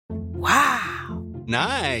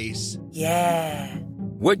Nice. Yeah.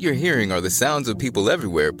 What you're hearing are the sounds of people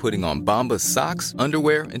everywhere putting on Bombas socks,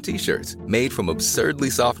 underwear, and T-shirts made from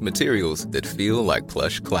absurdly soft materials that feel like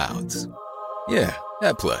plush clouds. Yeah,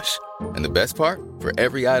 that plush. And the best part? For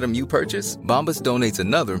every item you purchase, Bombas donates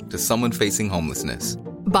another to someone facing homelessness.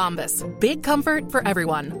 Bombas. Big comfort for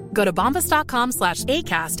everyone. Go to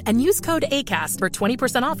bombas.com/ACAST and use code ACAST for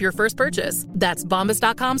 20% off your first purchase. That's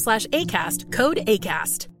bombas.com/ACAST. Code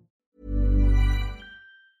ACAST.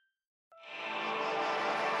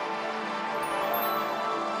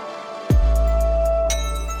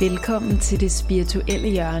 Velkommen til det spirituelle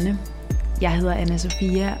hjørne. Jeg hedder Anna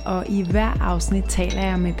Sofia, og i hver afsnit taler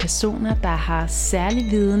jeg med personer, der har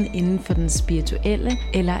særlig viden inden for den spirituelle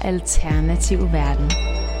eller alternative verden.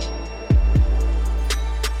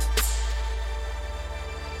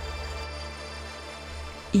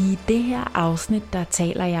 I det her afsnit, der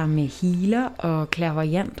taler jeg med healer og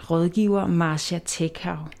clairvoyant rådgiver Marcia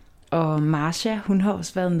Tekau. Og Marcia, hun har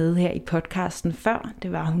også været med her i podcasten før.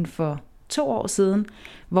 Det var hun for 2 år siden,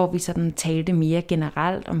 hvor vi sådan talte mere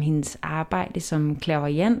generelt om hendes arbejde som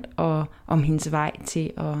clairvoyant og om hendes vej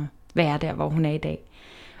til at være der, hvor hun er i dag.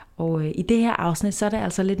 Og i det her afsnit, så er det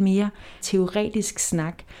altså lidt mere teoretisk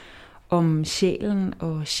snak om sjælen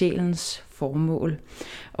og sjælens formål.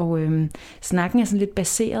 Og snakken er sådan lidt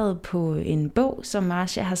baseret på en bog, som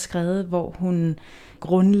Marcia har skrevet, hvor hun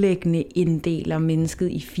grundlæggende inddeler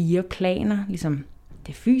mennesket i 4 planer, ligesom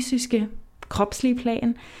det fysiske, kropslige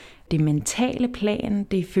plan, det mentale plan,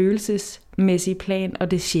 det følelsesmæssige plan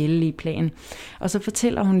og det sjælelige plan. Og så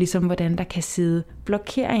fortæller hun ligesom, hvordan der kan sidde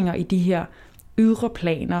blokeringer i de her ydre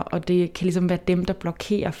planer, og det kan ligesom være dem, der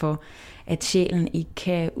blokerer for, at sjælen ikke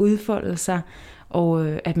kan udfolde sig, og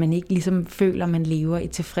at man ikke ligesom føler, at man lever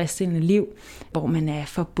et tilfredsstillende liv, hvor man er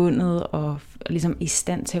forbundet og ligesom i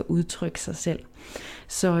stand til at udtrykke sig selv.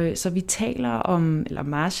 Så vi taler om, eller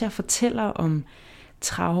Marcia fortæller om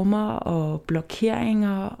traumer og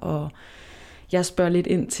blokeringer, og jeg spørger lidt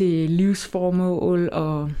ind til livsformål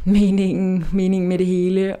og mening med det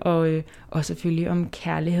hele, og selvfølgelig om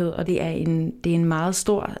kærlighed. Og det er en meget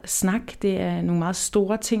stor snak. Det er nogle meget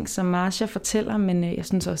store ting, som Marcia fortæller, men jeg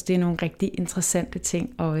synes også, det er nogle rigtig interessante ting,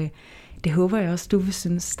 og det håber jeg også, du vil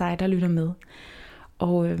synes, dig der lytter med.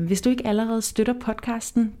 Og hvis du ikke allerede støtter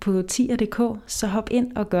podcasten på tier.dk, så hop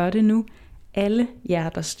ind og gør det nu. Alle jer,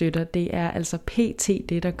 der støtter, det er altså pt.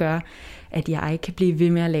 Det, der gør, at jeg kan blive ved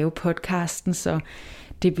med at lave podcasten, så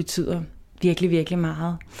det betyder virkelig, virkelig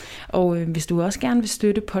meget. Og hvis du også gerne vil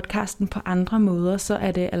støtte podcasten på andre måder, så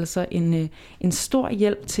er det altså en stor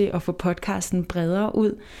hjælp til at få podcasten bredere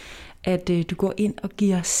ud, at du går ind og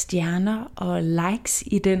giver stjerner og likes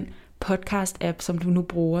i den podcast-app, som du nu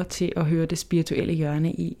bruger til at høre det spirituelle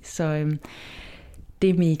hjørne i. Så det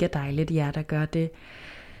er mega dejligt, jer der gør det.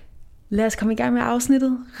 Lad os komme i gang med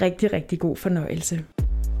afsnittet. Rigtig, rigtig god fornøjelse.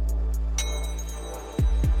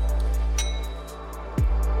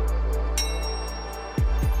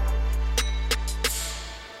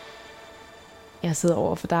 Jeg sidder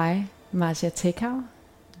over for dig, Marcia Tekau.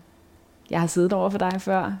 Jeg har siddet over for dig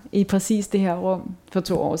før, i præcis det her rum, for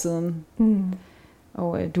 2 år siden.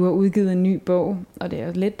 Og du har udgivet en ny bog, og det er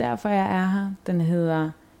jo lidt derfor, jeg er her. Den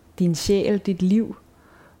hedder Din sjæl, dit liv.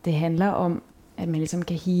 Det handler om, at man ligesom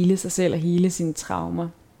kan hele sig selv og hele sine traumer.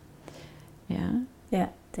 Ja,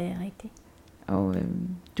 det er rigtigt. Og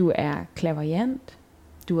du er clairvoyant,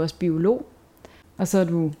 du er også biolog, og så er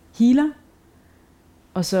du healer,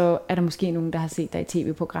 og så er der måske nogen, der har set dig i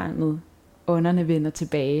tv-programmet Ånderne vender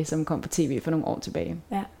tilbage, som kom på tv for nogle år tilbage.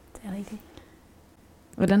 Ja, det er rigtigt.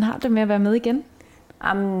 Hvordan har du det med at være med igen?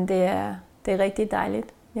 Jamen, det er rigtig dejligt.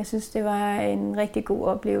 Jeg synes, det var en rigtig god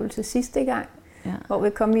oplevelse sidste gang. Ja. Hvor vi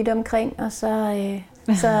kom vidt omkring, og så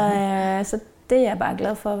det er jeg bare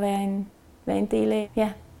glad for at være en del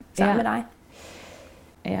af, sammen med dig.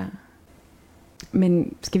 Ja.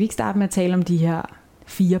 Men skal vi ikke starte med at tale om de her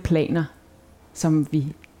 4 planer, som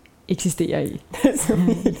vi eksisterer i?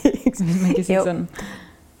 Man kan sige sådan.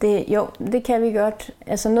 Det kan vi godt.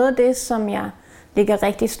 Altså noget af det, som jeg lægger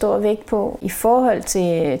rigtig stor vægt på i forhold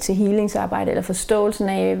til healingsarbejde, eller forståelsen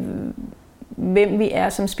af, hvem vi er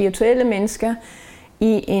som spirituelle mennesker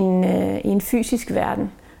i en fysisk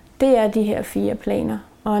verden, det er de her 4 planer.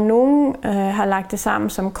 Og nogen har lagt det sammen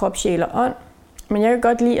som krop, sjæl og ånd, men jeg kan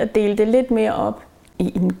godt lide at dele det lidt mere op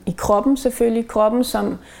i kroppen selvfølgelig. Kroppen,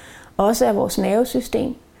 som også er vores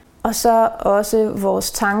nervesystem, og så også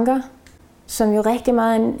vores tanker, som jo rigtig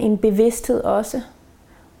meget er en bevidsthed også.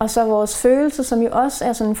 Og så vores følelser, som jo også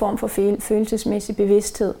er sådan en form for følelsesmæssig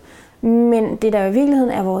bevidsthed. Men det, der i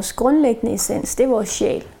virkeligheden er vores grundlæggende essens, det er vores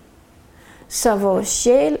sjæl. Så vores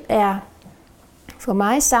sjæl er for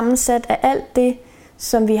mig sammensat af alt det,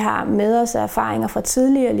 som vi har med os af erfaringer fra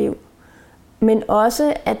tidligere liv. Men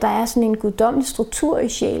også, at der er sådan en guddommelig struktur i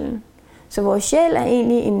sjælen. Så vores sjæl er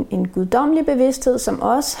egentlig en guddommelig bevidsthed, som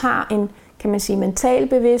også har en, kan man sige, mental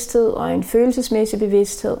bevidsthed og en følelsesmæssig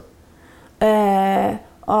bevidsthed.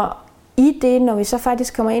 Og i det, når vi så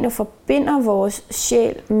faktisk kommer ind og forbinder vores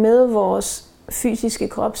sjæl med vores fysiske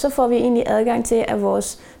krop, så får vi egentlig adgang til, at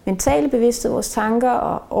vores mentale bevidsthed, vores tanker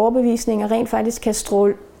og overbevisninger rent faktisk kan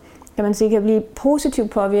stråle, kan man sige, kan blive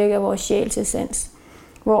positivt påvirket af vores sjæls essens.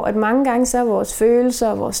 Hvor at mange gange så er vores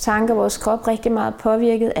følelser, vores tanker, vores krop rigtig meget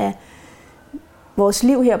påvirket af vores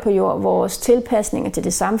liv her på jord, vores tilpasninger til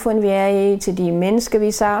det samfund, vi er i, til de mennesker, vi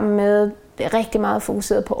er sammen med. Det er rigtig meget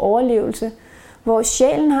fokuseret på overlevelse. Hvor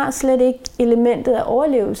sjælen har slet ikke elementet af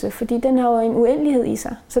overlevelse, fordi den har jo en uendelighed i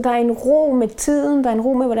sig. Så der er en ro med tiden, der er en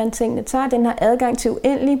ro med, hvordan tingene tager. Den har adgang til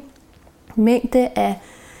uendelig mængde af,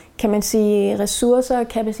 kan man sige, ressourcer og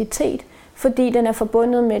kapacitet, fordi den er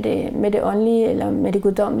forbundet med det åndelige eller med det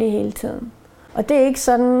guddommelige hele tiden. Og det er ikke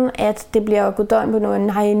sådan, at det bliver guddommeligt på noget,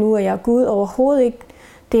 nej, nu er jeg Gud, overhovedet ikke.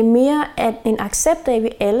 Det er mere at en accept af, at vi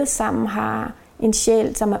alle sammen har en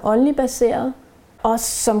sjæl, som er åndelig baseret, og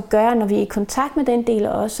som gør, når vi er i kontakt med den del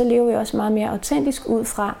af os, så lever vi også meget mere autentisk ud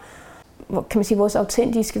fra, kan man sige, vores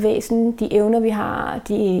autentiske væsen, de evner, vi har,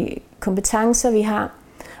 de kompetencer, vi har.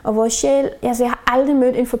 Og vores sjæl, altså jeg har aldrig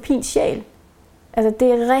mødt en forpint sjæl. Altså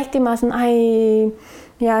det er rigtig meget sådan,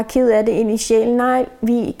 jeg er ked af det ind i sjælen. Nej,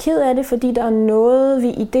 vi er ked af det, fordi der er noget, vi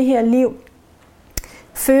i det her liv,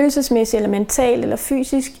 følelsesmæssigt eller mentalt eller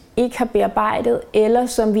fysisk, ikke har bearbejdet, eller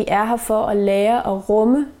som vi er her for at lære at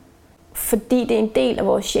rumme, fordi det er en del af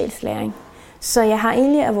vores sjælslæring. Så jeg har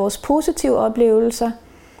egentlig af vores positive oplevelser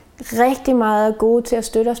rigtig meget gode til at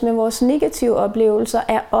støtte os, men vores negative oplevelser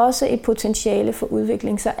er også et potentiale for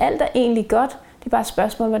udvikling. Så alt er egentlig godt. Det er bare et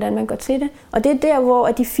spørgsmål, hvordan man går til det. Og det er der, hvor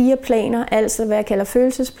de 4 planer, altså hvad jeg kalder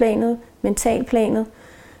følelsesplanet, mentalplanet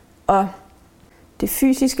og det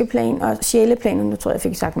fysiske plan og sjæleplanet, nu tror jeg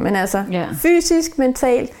fik sagt, men altså fysisk,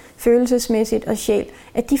 mentalt, følelsesmæssigt og sjæl,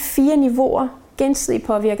 at de 4 niveauer gensidigt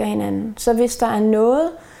påvirker hinanden. Så hvis der er noget,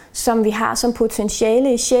 som vi har som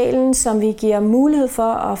potentiale i sjælen, som vi giver mulighed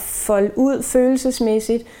for at folde ud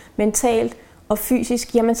følelsesmæssigt, mentalt og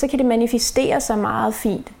fysisk, jamen så kan det manifestere sig meget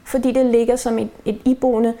fint, fordi det ligger som en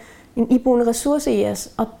iboende ressource i os.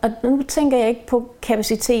 Og nu tænker jeg ikke på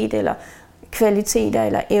kapacitet eller kvaliteter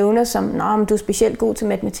eller evner, som du er specielt god til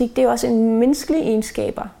matematik. Det er også en menneskelige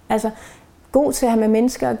egenskaber. Altså god til at have med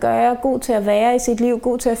mennesker at gøre, god til at være i sit liv,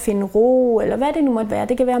 god til at finde ro, eller hvad det nu måtte være.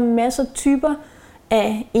 Det kan være masser af typer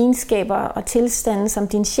af egenskaber og tilstande, som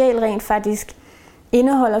din sjæl rent faktisk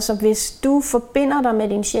indeholder. Så hvis du forbinder dig med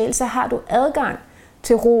din sjæl, så har du adgang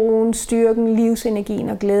til roen, styrken, livsenergien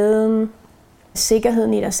og glæden,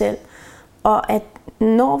 sikkerheden i dig selv. Og at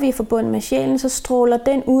når vi er forbundet med sjælen, så stråler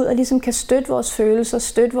den ud og ligesom kan støtte vores følelser,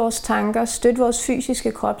 støtte vores tanker, støtte vores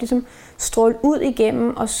fysiske krop, ligesom stråle ud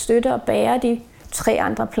igennem og støtte og bære de 3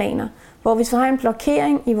 andre planer. Hvor hvis vi har en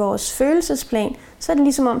blokering i vores følelsesplan, så er det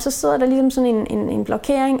ligesom om, så sidder der ligesom sådan en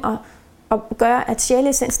blokering og gør, at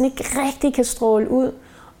sjælessensen ikke rigtig kan stråle ud.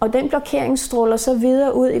 Og den blokering stråler så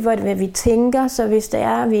videre ud i, hvad vi tænker. Så hvis det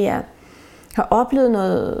er, at vi har oplevet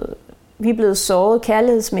noget, vi er blevet såret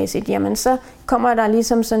kærlighedsmæssigt, jamen så kommer der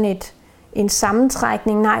ligesom sådan en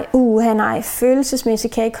sammentrækning. Nej,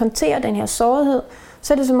 følelsesmæssigt kan jeg ikke håndtere den her sårhed.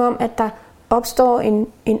 Så er det som om, at der opstår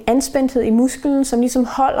en anspændthed i musklen, som ligesom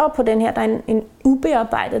holder på den her. Der er en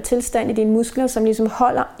ubearbejdet tilstand i dine muskler, som ligesom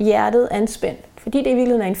holder hjertet anspændt. Fordi det i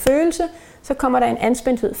virkeligheden er en følelse, så kommer der en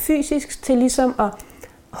anspændthed fysisk til ligesom at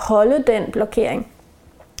holde den blokering.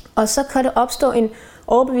 Og så kan det opstå en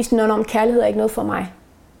overbevisning om, kærlighed er ikke noget for mig.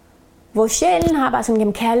 Hvor sjælen har bare sådan,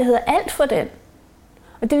 jamen kærlighed er alt for den.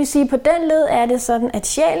 Og det vil sige, på den led er det sådan, at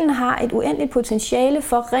sjælen har et uendeligt potentiale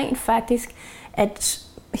for rent faktisk at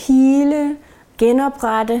hele,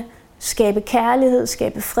 genoprette, skabe kærlighed,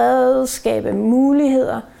 skabe fred, skabe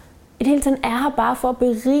muligheder. I det hele tiden er her bare for at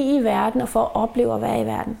berige verden og for at opleve at være i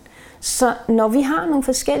verden. Så når vi har nogle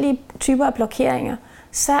forskellige typer af blokeringer,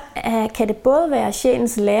 så kan det både være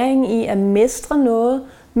sjælens læring i at mestre noget,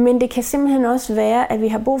 men det kan simpelthen også være, at vi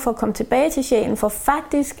har brug for at komme tilbage til sjælen, for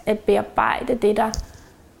faktisk at bearbejde det, der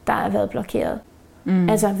har været blokeret.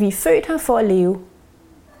 Altså, vi er født her for at leve.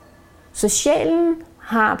 Så sjælen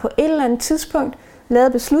har på et eller andet tidspunkt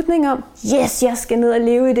lavet beslutning om, yes, jeg skal ned og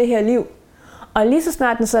leve i det her liv. Og lige så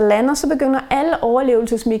snart den så lander, så begynder alle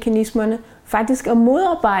overlevelsesmekanismerne faktisk at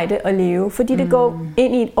modarbejde at leve, fordi det går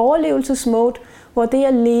ind i et overlevelsesmode, hvor det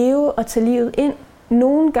at leve og tage livet ind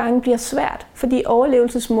nogle gange bliver svært, fordi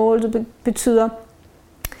overlevelsesmålet betyder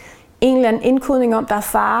en eller anden indkodning om, der er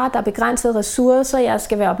fare, der er begrænsede ressourcer, jeg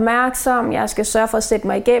skal være opmærksom, jeg skal sørge for at sætte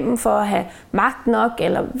mig igennem for at have magt nok,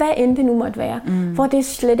 eller hvad end det nu måtte være. Hvor det er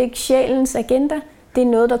slet ikke sjælens agenda. Det er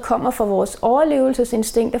noget, der kommer fra vores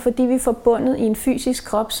overlevelsesinstinkter, fordi vi er forbundet i en fysisk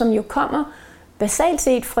krop, som jo kommer basalt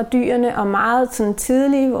set fra dyrene, og meget sådan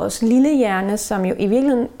tidligt vores lille hjerne, som jo i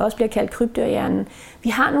virkeligheden også bliver kaldt krybdyrhjernen. Vi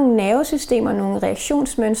har nogle nervesystemer, nogle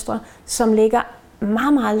reaktionsmønstre, som ligger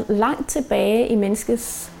meget, meget langt tilbage i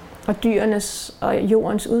menneskets og dyrenes og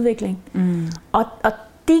jordens udvikling. Og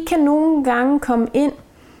de kan nogle gange komme ind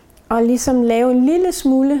og ligesom lave en lille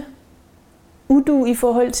smule udu i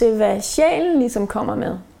forhold til, hvad sjælen ligesom kommer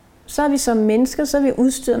med. Så er vi som mennesker, så er vi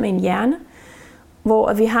udstyret med en hjerne,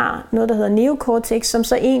 hvor vi har noget, der hedder neokortex, som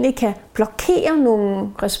så egentlig kan blokere nogle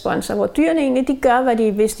responser, hvor dyrene egentlig de gør, hvad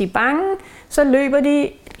de, hvis de er bange, så løber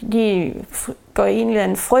de går i en eller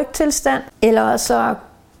anden frygttilstand, eller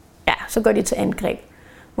så går de til angreb.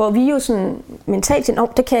 Hvor vi jo sådan mentalt siger,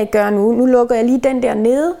 det kan jeg ikke gøre nu lukker jeg lige den der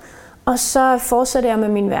nede, og så fortsætter jeg med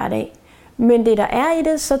min hverdag. Men det der er i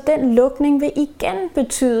det, så den lukning vil igen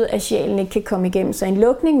betyde, at sjælen ikke kan komme igennem. Så en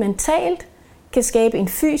lukning mentalt kan skabe en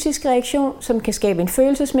fysisk reaktion, som kan skabe en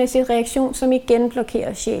følelsesmæssig reaktion, som igen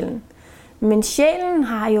blokerer sjælen. Men sjælen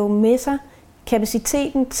har jo med sig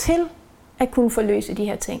kapaciteten til at kunne forløse de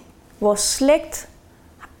her ting. Vores slægt,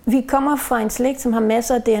 vi kommer fra en slægt, som har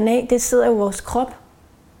masser af DNA, det sidder i vores krop.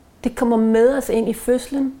 Det kommer med os ind i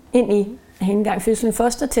fødslen, ind i engang fødslen,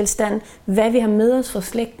 fostertilstanden, hvad vi har med os fra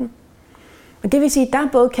slægten. Og det vil sige, at der er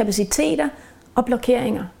både kapaciteter og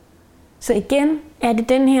blokeringer. Så igen er det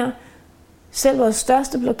den her, selv vores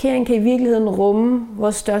største blokering kan i virkeligheden rumme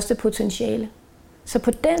vores største potentiale. Så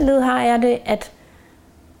på den led har jeg det, at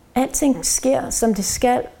alting sker, som det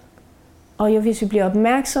skal. Og jo, hvis vi bliver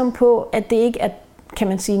opmærksom på, at det ikke er, kan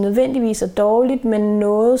man sige, nødvendigvis er dårligt, men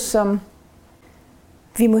noget, som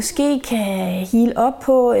vi måske kan heale op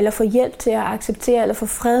på, eller få hjælp til at acceptere, eller få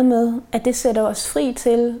fred med, at det sætter os fri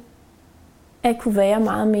til at kunne være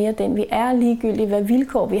meget mere den, vi er, ligegyldigt hvad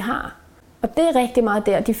vilkår vi har. Og det er rigtig meget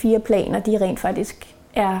der, de 4 planer, de rent faktisk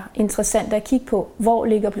er interessante at kigge på. Hvor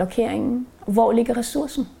ligger blokeringen? Hvor ligger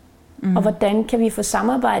ressourcen? Og hvordan kan vi få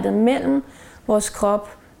samarbejdet mellem vores krop,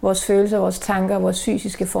 vores følelser, vores tanker og vores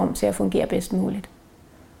fysiske form til at fungere bedst muligt?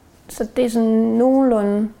 Så det er sådan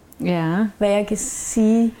nogenlunde, hvad jeg kan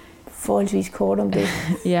sige forholdsvis kort om det.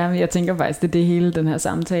 Ja, men jeg tænker faktisk, at det hele den her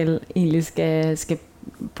samtale egentlig skal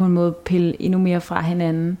på en måde pille endnu mere fra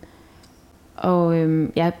hinanden. Og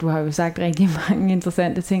du har jo sagt rigtig mange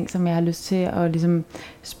interessante ting, som jeg har lyst til at ligesom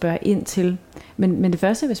spørge ind til. Men det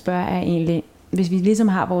første, jeg vil spørge, er egentlig, hvis vi ligesom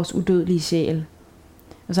har vores udødelige sjæl,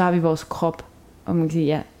 og så har vi vores krop, og man kan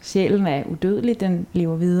sige, sjælen er udødelig, den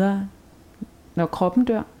lever videre, når kroppen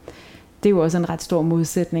dør. Det er jo også en ret stor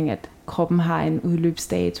modsætning, at kroppen har en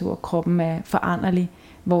udløbsdato, og kroppen er foranderlig,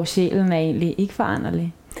 hvor sjælen er egentlig ikke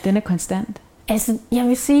foranderlig. Den er konstant. Altså, jeg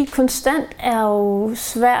vil sige, at konstant er jo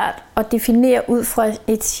svært at definere ud fra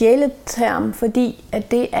et sjæleterm, fordi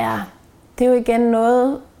at det er jo igen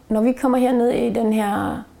noget, når vi kommer herned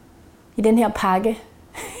i den her pakke,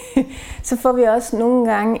 så får vi også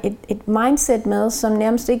nogle gange et mindset med, som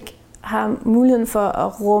nærmest ikke har muligheden for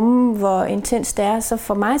at rumme, hvor intens det er. Så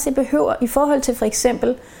for mig så behøver, i forhold til for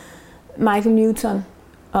eksempel Michael Newton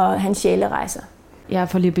og hans sjælerejser. Jeg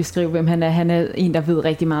får lige at beskrive, hvem han er. Han er en, der ved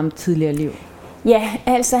rigtig meget om tidligere liv. Ja,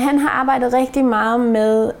 altså han har arbejdet rigtig meget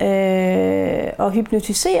med at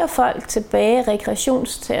hypnotisere folk tilbage,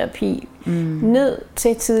 regressionsterapi, ned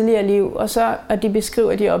til tidligere liv, og de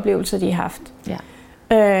beskriver de oplevelser, de har haft. Ja.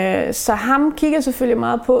 Så ham kigger selvfølgelig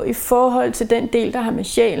meget på i forhold til den del, der har med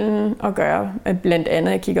sjælen at gøre. Blandt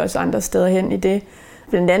andet, jeg kigger også andre steder hen i det.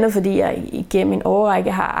 Blandt andet, fordi jeg igennem en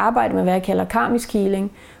årrække har arbejdet med, hvad jeg kalder karmisk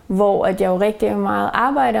healing, hvor at jeg jo rigtig meget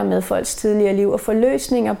arbejder med folks tidligere liv og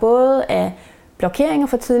forløsninger, både af blokeringer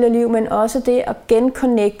fra tidligere liv, men også det at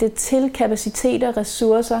genconnecte til kapaciteter og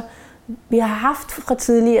ressourcer, vi har haft fra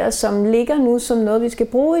tidligere, som ligger nu som noget, vi skal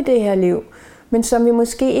bruge i det her liv, men som vi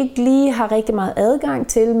måske ikke lige har rigtig meget adgang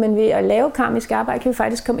til, men ved at lave karmisk arbejde, kan vi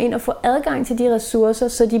faktisk komme ind og få adgang til de ressourcer,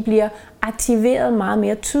 så de bliver aktiveret meget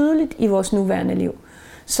mere tydeligt i vores nuværende liv.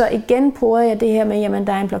 Så igen bruger jeg det her med, jamen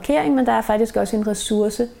der er en blokering, men der er faktisk også en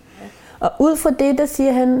ressource. Og ud fra det, der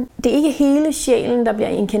siger han, det er ikke hele sjælen, der bliver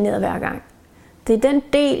inkarneret hver gang. Det er den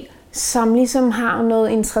del, som ligesom har noget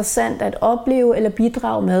interessant at opleve eller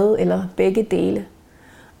bidrage med, eller begge dele.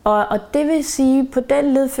 Og det vil sige, på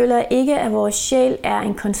den led føler jeg ikke, at vores sjæl er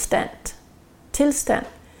en konstant tilstand.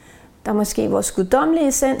 Der er måske vores guddommelige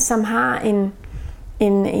essens, som har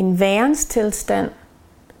en værenstilstand,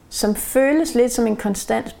 som føles lidt som en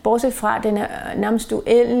konstant, bortset fra, at den er nærmest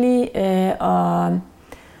uendelig,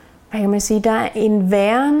 hvad kan man sige, der er en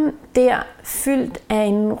væren der fyldt af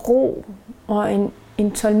en ro og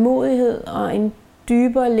en tålmodighed og en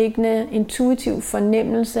dybere liggende intuitiv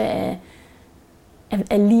fornemmelse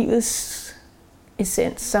af livets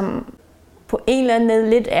essens, som på en eller anden måde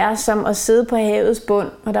lidt er som at sidde på havets bund,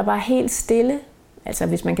 og der bare er helt stille, altså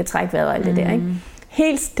hvis man kan trække vejret og alt det der, ikke?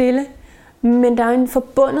 Helt stille, men der er en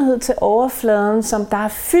forbundethed til overfladen, som der er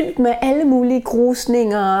fyldt med alle mulige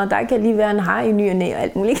grusninger, og der kan lige være en haj i ny og næ og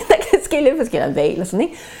alt muligt, der kan ske lidt forskellige af val og sådan,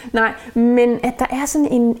 ikke? Nej, men at der er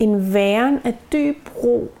sådan en væren af dyb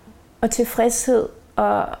ro og tilfredshed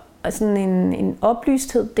og sådan en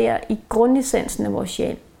oplysthed der i grundessensen af vores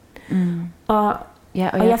sjæl. Og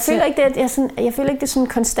jeg føler ikke, jeg føler ikke, det er sådan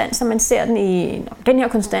konstant, som man ser den i... Den her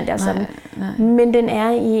konstant er sådan. Nej. Men den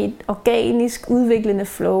er i et organisk, udviklende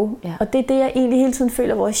flow. Ja. Og det er det, jeg egentlig hele tiden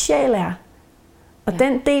føler, vores sjæl er. Og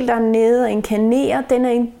den del, der er nede og inkarnerer, den er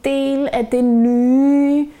en del af det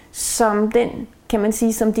nye, som den, kan man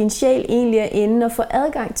sige, som din sjæl egentlig er inde og får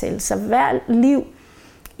adgang til. Så hver liv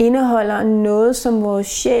indeholder noget, som vores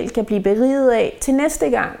sjæl kan blive beriget af til næste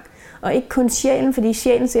gang. Og ikke kun sjælen, fordi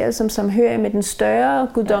sjælen ser det som samhørig med den større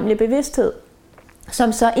guddommelige bevidsthed,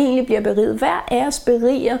 som så egentlig bliver beriget. Hver af os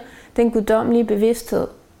beriger den guddommelige bevidsthed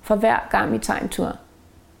for hver gang vi tager en tur,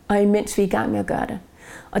 og imens vi er i gang med at gøre det.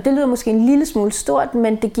 Og det lyder måske en lille smule stort,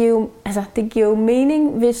 men det giver jo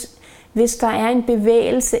mening, hvis der er en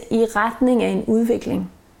bevægelse i retning af en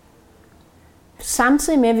udvikling.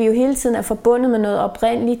 Samtidig med, at vi jo hele tiden er forbundet med noget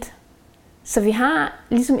oprindeligt. Så vi har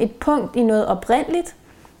ligesom et punkt i noget oprindeligt,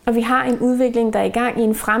 og vi har en udvikling, der er i gang i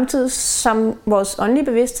en fremtid, som vores åndelige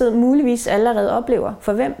bevidsthed muligvis allerede oplever.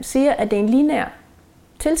 For hvem siger, at det er en lineær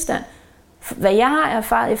tilstand? Hvad jeg har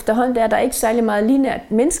erfaret efterhånden, det er, at der ikke er særlig meget lineært.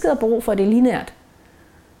 Mennesket har brug for, at det er lineært.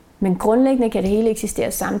 Men grundlæggende kan det hele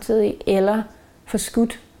eksistere samtidig, eller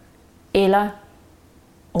forskudt, eller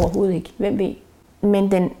overhovedet ikke. Hvem ved?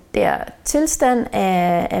 Men den der tilstand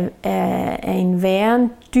af en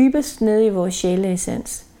væren dybest nede i vores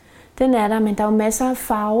sjæleessens, den er der, men der er jo masser af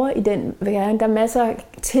farver i den væren. Der er masser af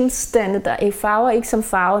tilstande, der er farver, ikke som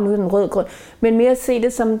farver, nu er den rød grund, men mere at se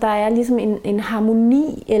det som, der er ligesom en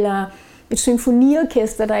harmoni, eller et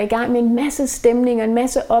symfoniorkester, der er i gang med en masse stemninger, en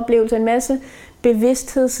masse oplevelser, en masse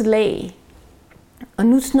bevidsthedslag. Og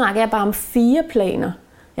nu snakker jeg bare om 4 planer.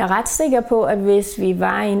 Jeg er ret sikker på, at hvis vi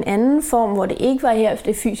var i en anden form, hvor det ikke var her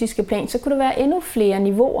det fysiske plan, så kunne der være endnu flere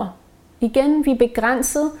niveauer. Igen, vi er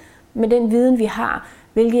begrænset med den viden, vi har,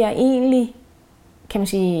 hvilket jeg egentlig, kan man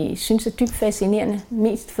sige, synes er dybt fascinerende.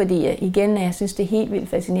 Mest fordi, jeg synes, det er helt vildt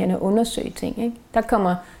fascinerende at undersøge ting. Ikke? Der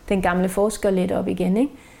kommer den gamle forsker lidt op igen,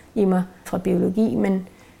 ikke? I mig fra biologi,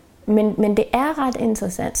 men det er ret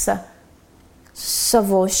interessant. Så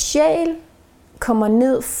vores sjæl kommer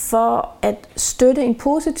ned for at støtte en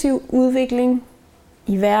positiv udvikling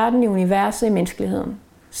i verden, i universet, i menneskeligheden.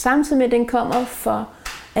 Samtidig med, at den kommer for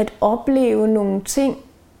at opleve nogle ting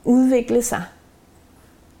udvikle sig.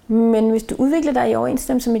 Men hvis du udvikler dig i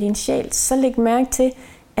overensstemmelse med din sjæl, så læg mærke til,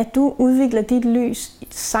 at du udvikler dit lys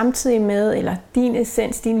samtidig med, eller din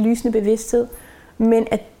essens, din lysende bevidsthed, men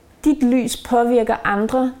at dit lys påvirker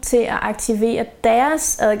andre til at aktivere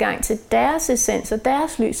deres adgang til deres essens og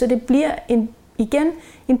deres lys, så det bliver igen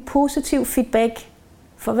en positiv feedback.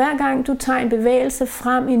 For hver gang du tager en bevægelse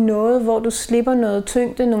frem i noget, hvor du slipper noget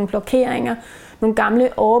tyngde, nogle blokeringer, nogle gamle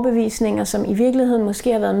overbevisninger, som i virkeligheden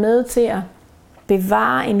måske har været med til at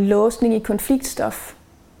bevare en låsning i konfliktstof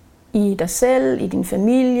i dig selv, i din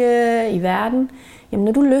familie, i verden. Jamen,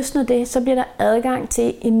 når du løsner det, så bliver der adgang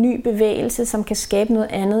til en ny bevægelse, som kan skabe noget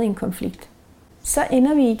andet end konflikt. Så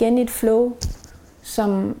ender vi igen i et flow,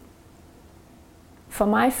 som for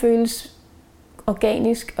mig føles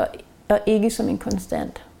organisk og ikke som en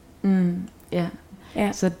konstant.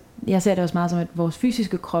 Ja. Så jeg ser det også meget som, at vores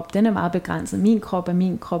fysiske krop, den er meget begrænset. Min krop er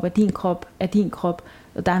min krop, og din krop er din krop.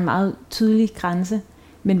 Og der er en meget tydelig grænse.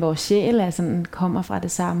 Men vores sjæl er sådan, kommer fra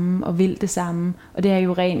det samme og vil det samme. Og det er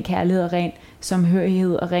jo ren kærlighed og ren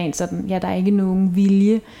samhørighed og ren sådan, ja, der er ikke nogen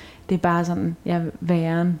vilje. Det er bare sådan, ja,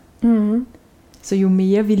 væren. Mm-hmm. Så jo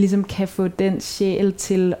mere vi ligesom kan få den sjæl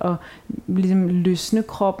til at ligesom løsne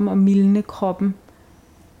kroppen og mildne kroppen,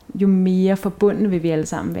 jo mere forbundne vil vi alle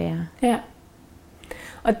sammen være. Ja.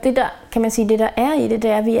 Og det der, kan man sige, det der er i det,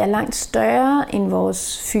 det er, at vi er langt større end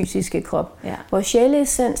vores fysiske krop. Ja. Vores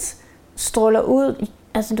sjæleessens stråler ud.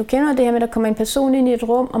 Altså du kender det her med, at der kommer en person ind i et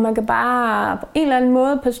rum, og man kan bare på en eller anden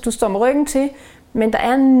måde, du står med ryggen til, men der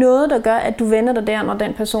er noget, der gør, at du vender dig der, når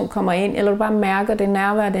den person kommer ind, eller du bare mærker det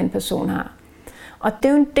nærvær, den person har. Og det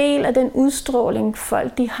er jo en del af den udstråling,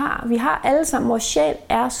 folk de har. Vi har alle sammen, vores sjæl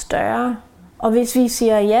er større. Og hvis vi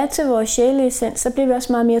siger ja til vores sjæleessens, så bliver vi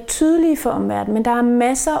også meget mere tydelige for omverdenen. Men der er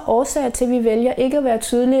masser af årsager til, at vi vælger ikke at være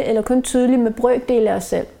tydelige, eller kun tydelige med brøkdele af os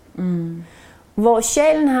selv. Hvor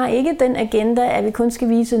sjælen har ikke den agenda, at vi kun skal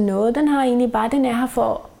vise noget. Den har egentlig bare, den er her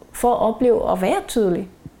for at opleve at være tydelig.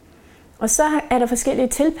 Og så er der forskellige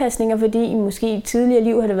tilpasninger, fordi måske i tidligere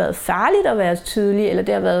liv har det været farligt at være tydelig, eller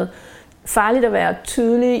det har været farligt at være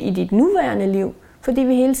tydelig i dit nuværende liv. Fordi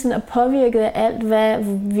vi hele tiden er påvirket af alt,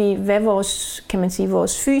 hvad vores, kan man sige,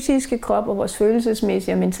 vores fysiske krop og vores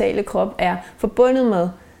følelsesmæssige og mentale krop er forbundet med,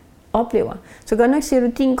 oplever. Så godt nok siger du,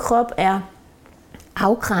 at din krop er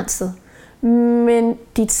afgrænset, men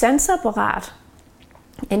dit sansapparat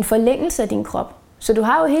er en forlængelse af din krop. Så du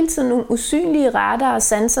har jo hele tiden nogle usynlige radar og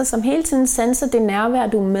sanser, som hele tiden sanser det nærvær,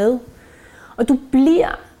 du er med. Og du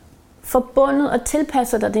bliver forbundet og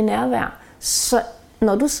tilpasser dig det nærvær. Så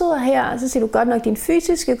når du sidder her, så siger du godt nok, at din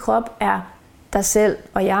fysiske krop er dig selv,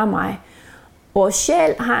 og jeg er mig. Vores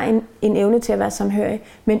sjæl har en evne til at være samhørig,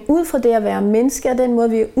 men ud fra det at være mennesker, og den måde,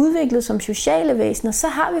 vi er udviklet som sociale væsener, så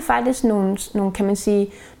har vi faktisk nogle kan man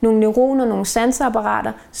sige, nogle neuroner, nogle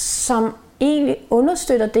sanseapparater, som egentlig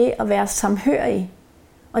understøtter det at være samhørige.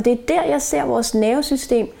 Og det er der, jeg ser vores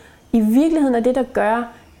nervesystem i virkeligheden er det, der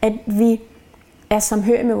gør, at vi er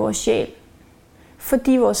samhørige med vores sjæl.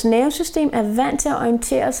 Fordi vores nervesystem er vant til at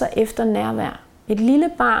orientere sig efter nærvær. Et lille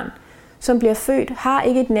barn, som bliver født, har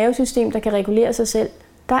ikke et nervesystem, der kan regulere sig selv.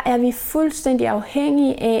 Der er vi fuldstændig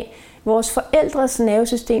afhængige af vores forældres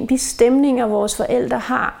nervesystem, de stemninger, vores forældre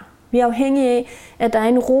har. Vi er afhængige af, at der er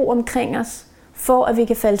en ro omkring os, for at vi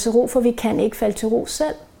kan falde til ro, for vi kan ikke falde til ro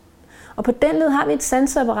selv. Og på den led har vi et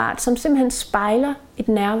sanseapparat, som simpelthen spejler et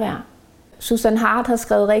nærvær. Susan Hart har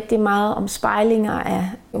skrevet rigtig meget om spejlinger af,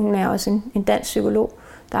 hun er også en dansk psykolog,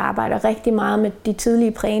 der arbejder rigtig meget med de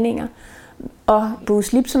tidlige prægninger. Og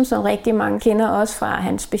Bruce Lipton, som rigtig mange kender også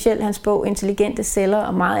fra specielt hans bog Intelligente celler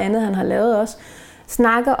og meget andet, han har lavet også,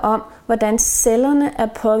 snakker om, hvordan cellerne er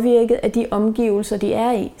påvirket af de omgivelser, de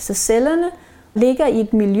er i. Så cellerne ligger i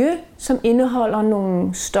et miljø, som indeholder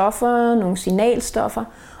nogle stoffer, nogle signalstoffer,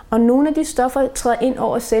 og nogle af de stoffer træder ind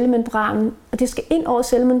over cellemembranen, og det skal ind over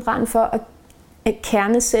cellemembranen for, at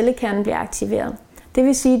cellekernen bliver aktiveret. Det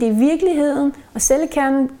vil sige, at det er virkeligheden, og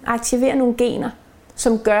cellekernen aktiverer nogle gener,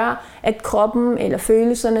 som gør, at kroppen eller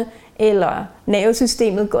følelserne eller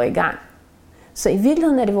nervesystemet går i gang. Så i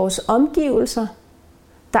virkeligheden er det vores omgivelser,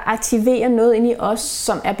 der aktiverer noget inde i os,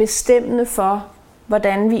 som er bestemmende for,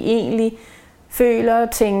 hvordan vi egentlig føler,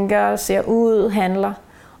 tænker, ser ud, handler.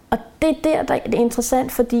 Og det er der det er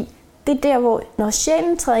interessant, fordi det er der, hvor når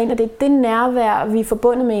sjælen træder ind, og det er det nærvær, vi er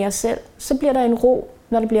forbundet med os selv, så bliver der en ro.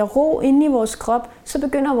 Når der bliver ro inde i vores krop, så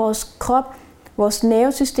begynder vores krop, vores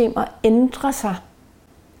nervesystem at ændre sig.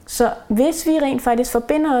 Så hvis vi rent faktisk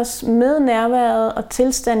forbinder os med nærværet og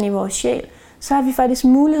tilstanden i vores sjæl, så har vi faktisk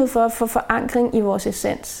mulighed for at få forankring i vores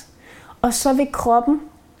essens. Og så vil kroppen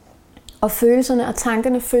og følelserne og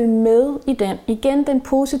tankerne følge med i den. Igen den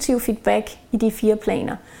positive feedback i de 4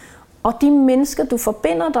 planer. Og de mennesker, du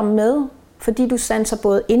forbinder dig med, fordi du sanser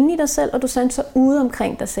både inde i dig selv, og du sanser ude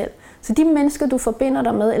omkring dig selv. Så de mennesker, du forbinder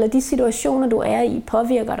dig med, eller de situationer, du er i,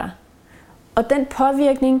 påvirker dig. Og den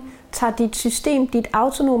påvirkning tager dit system, dit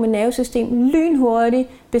autonome nervesystem, lynhurtigt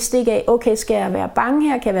bestik af, okay, skal jeg være bange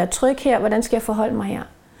her, kan jeg være tryg her, hvordan skal jeg forholde mig her?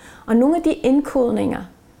 Og nogle af de indkodninger,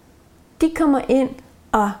 de kommer ind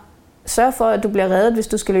og sørger for, at du bliver reddet, hvis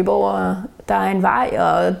du skal løbe over, der er en vej,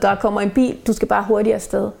 og der kommer en bil, du skal bare hurtigt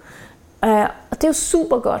afsted. Og det er jo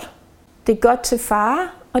super godt. Det er godt til fare,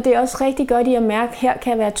 og det er også rigtig godt i at mærke, her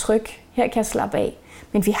kan jeg være tryg, her kan jeg slappe af.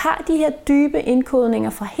 Men vi har de her dybe indkodninger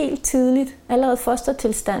fra helt tidligt, allerede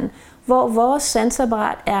fostertilstanden, hvor vores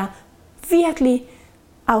sansapparat er virkelig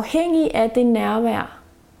afhængig af det nærvær,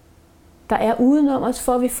 der er udenom os,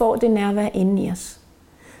 for at vi får det nærvær inde i os.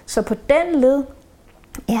 Så på den led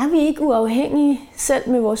er vi ikke uafhængige selv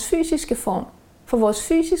med vores fysiske form. For vores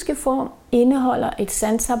fysiske form indeholder et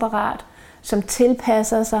sansapparat, som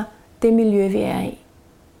tilpasser sig det miljø, vi er i.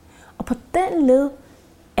 Og på den led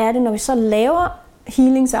er det, når vi så laver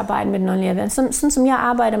healingsarbejde med den åndelige verden. Sådan som jeg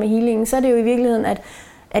arbejder med healingen, så er det jo i virkeligheden,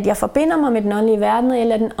 at jeg forbinder mig med den åndelige verden,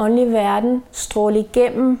 eller den åndelige verden stråler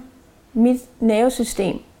igennem mit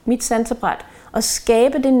nervesystem, mit sansapparat, og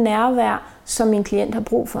skabe det nærvær, som min klient har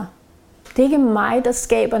brug for. Det er ikke mig, der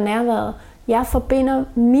skaber nærværet. Jeg forbinder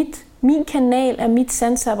min kanal af mit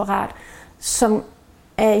sansapparat, som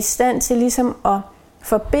er i stand til ligesom at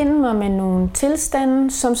forbinde mig med nogle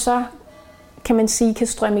tilstande, som så kan man sige, kan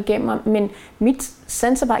strømme igennem mig. Men mit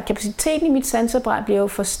sansapparat, kapaciteten i mit sansapparat bliver jo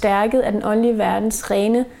forstærket af den åndelige verdens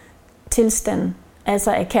rene tilstand.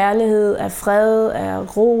 Altså af kærlighed, af fred,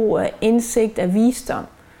 af ro, af indsigt, af visdom,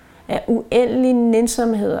 af uendelig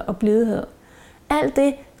nænsomhed og blidhed. Alt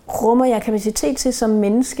det rummer jeg kapacitet til som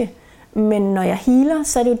menneske, men når jeg healer,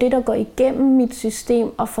 så er det jo det, der går igennem mit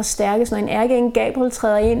system og forstærkes, når en ærkeengel Gabriel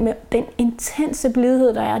træder ind med den intense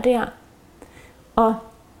blidhed, der er der. Og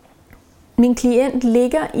min klient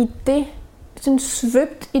ligger i det, sådan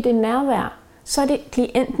svøbt i det nærvær, så er det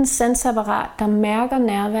klientens sansapparat, der mærker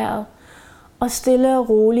nærværet og stille og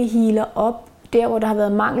roligt healer op der, hvor der har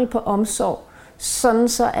været mangel på omsorg, sådan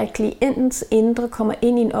så at klientens indre kommer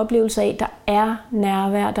ind i en oplevelse af, der er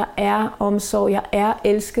nærvær, der er omsorg, jeg er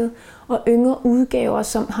elsket, og yngre udgaver,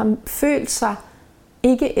 som har følt sig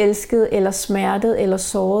ikke elsket eller smertet eller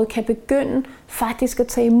såret, kan begynde faktisk at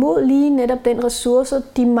tage imod lige netop den ressource,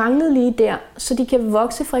 de manglede lige der, så de kan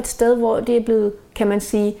vokse fra et sted, hvor det er blevet, kan man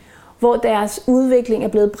sige, hvor deres udvikling er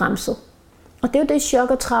blevet bremset. Og det er jo det,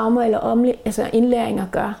 chok og traumer eller indlæringer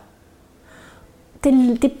gør.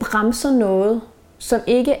 Det bremser noget, som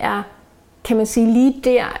ikke er, kan man sige, lige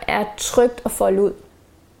der er trygt at folde ud.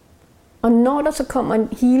 Og når der så kommer en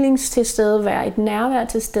healings til stede, et nærvær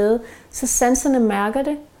til stede, så sanserne mærker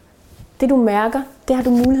det. Det du mærker, det har du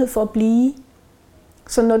mulighed for at blive.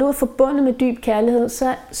 Så når du er forbundet med dyb kærlighed,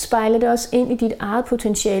 så spejler det også ind i dit eget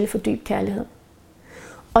potentiale for dyb kærlighed.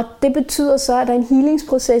 Og det betyder så, at der er en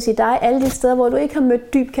healingsproces i dig alle de steder, hvor du ikke har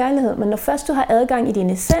mødt dyb kærlighed. Men når først du har adgang i din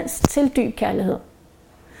essens til dyb kærlighed,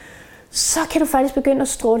 så kan du faktisk begynde at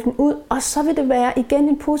stråle den ud, og så vil det være igen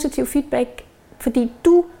en positiv feedback, fordi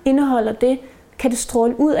du indeholder det, kan det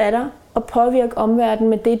stråle ud af dig og påvirke omverdenen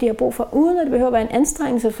med det, de har brug for, uden at det behøver at være en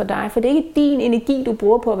anstrengelse for dig, for det er ikke din energi, du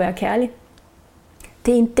bruger på at være kærlig.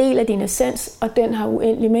 Det er en del af din essens, og den har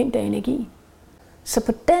uendelig mængde af energi. Så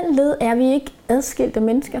på den led er vi ikke adskilte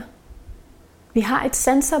mennesker. Vi har et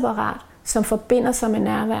sansapparat, som forbinder sig med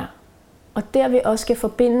nærvær, og derved også skal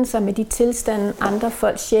forbinde sig med de tilstande, andre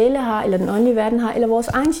folks sjæle har, eller den åndelige verden har, eller vores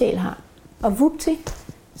egen sjæl har. Og vupti,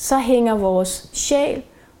 så hænger vores sjæl,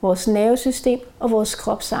 vores nervesystem og vores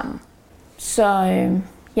krop sammen. Så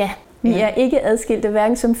vi er ikke adskilte,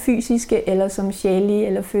 hverken som fysiske, eller som sjælige,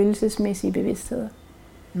 eller følelsesmæssige bevidstheder.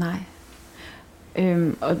 Nej.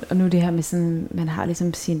 Og nu det her med sådan, man har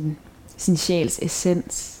ligesom sin sjæls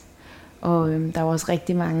essens. Og der er også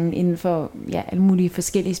rigtig mange inden for alle mulige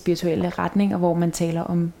forskellige spirituelle retninger, hvor man taler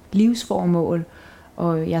om livsformål.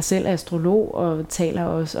 Og jeg selv er astrolog og taler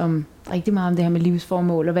også om rigtig meget om det her med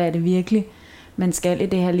livsformål, og hvad er det virkelig, man skal i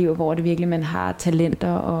det her liv, hvor det virkelig, man har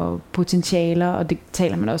talenter og potentialer, og det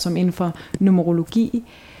taler man også om inden for numerologi.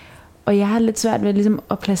 Og jeg har lidt svært ved ligesom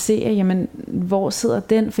at placere, jamen, hvor sidder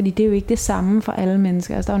den, fordi det er jo ikke det samme for alle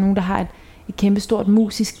mennesker. Altså, der er jo nogen, der har et kæmpestort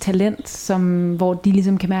musisk talent, hvor de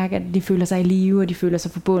ligesom kan mærke, at de føler sig i live, og de føler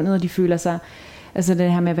sig forbundet, og de føler sig, altså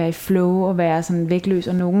det her med at være i flow, og være sådan vægtløs,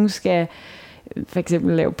 og nogen skal for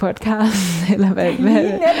eksempel lave podcast, eller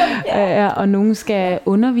hvad, og nogen skal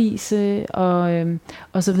undervise,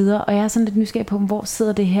 og så videre. Og jeg er sådan lidt nysgerrig på, hvor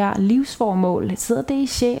sidder det her livsformål? Sidder det i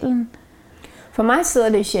sjælen? For mig sidder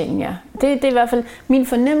det i sjælen, ja. Det er i hvert fald, min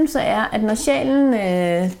fornemmelse er, at når sjælen,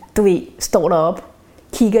 står derop,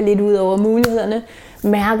 kigger lidt ud over mulighederne,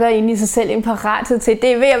 mærker ind i sig selv en parathed til,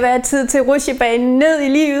 det er ved at være tid til rutsjebanen ned i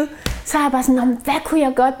livet, så er jeg bare sådan, hvad kunne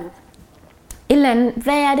jeg godt,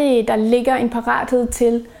 hvad er det, der ligger en parathed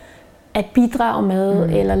til at bidrage med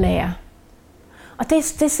eller lære? Og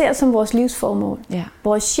det ser jeg som vores livsformål. Ja.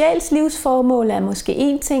 Vores sjæls livsformål er måske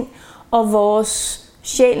én ting, og vores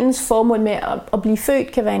sjælens formål med at blive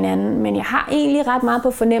født kan være en anden. Men jeg har egentlig ret meget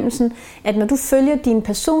på fornemmelsen, at når du følger din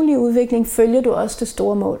personlige udvikling, følger du også det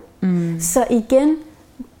store mål. Så igen,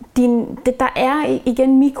 der er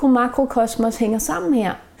igen mikro-makrokosmos hænger sammen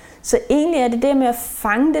her. Så egentlig er det med at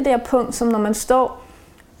fange det der punkt, som når man står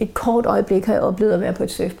et kort øjeblik, har jeg oplevet at være på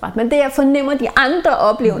et surfbræt. Men det jeg fornemmer, de andre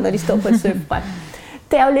oplever, når de står på et surfbræt,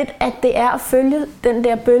 det er jo lidt, at det er at følge den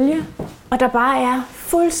der bølge, og der bare er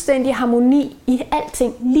fuldstændig harmoni i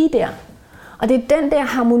alting lige der. Og det er den der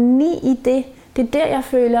harmoni i det er der, jeg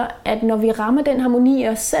føler, at når vi rammer den harmoni i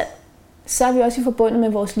os selv, så er vi også i forbundet med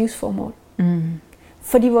vores livsformål.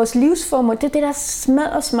 Fordi vores livsformål, det er det, der er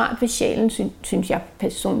smadret smart ved sjælen, synes jeg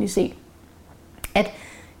personligt set. At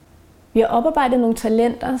vi har oparbejdet nogle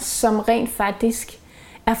talenter, som rent faktisk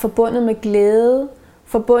er forbundet med glæde,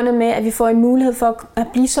 forbundet med, at vi får en mulighed for at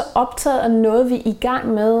blive så optaget af noget, vi er i gang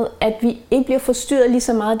med, at vi ikke bliver forstyrret lige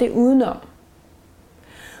så meget det udenom.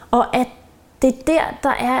 Og at det er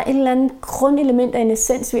der er et eller andet grundelement af en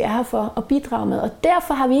essens, vi er her for at bidrage med. Og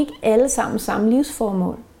derfor har vi ikke alle sammen samme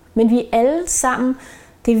livsformål. Men vi er alle sammen,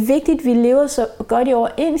 det er vigtigt, at vi lever så godt i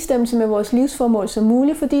overensstemmelse med vores livsformål som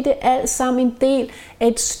muligt, fordi det er alt sammen en del af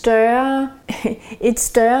et større et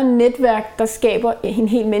større netværk, der skaber en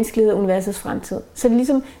hel menneskelighed og universets fremtid. Så det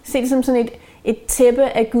ligesom, se det som sådan et tæppe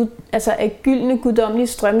af gyldne guddommelige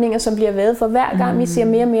strømninger, som bliver vævet for hver gang vi siger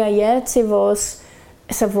mere og mere ja til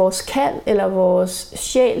vores kald eller vores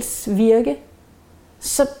sjæls virke,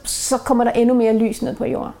 så kommer der endnu mere lys ned på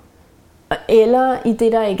jorden. Eller i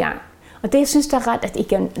det, der er i gang. Og det, jeg synes, der er ret, at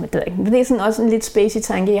det er sådan også en lidt spacey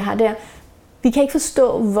tanke, jeg har der. Vi kan ikke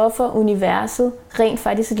forstå, hvorfor universet rent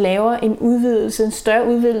faktisk laver en større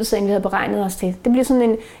udvidelse, end vi havde beregnet os til. Det bliver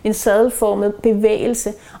sådan en sadelformet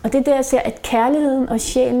bevægelse. Og det er der, jeg ser, at kærligheden og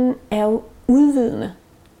sjælen er jo udvidende.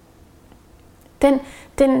 Det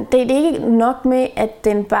er ikke nok med, at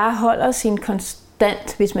den bare holder sin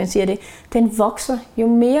konstant, hvis man siger det. Den vokser. Jo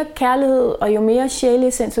mere kærlighed og jo mere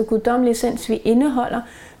sjælessens og guddommelig essens vi indeholder,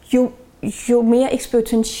 jo mere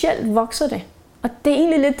eksponentielt vokser det. Og det er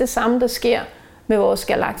egentlig lidt det samme, der sker med vores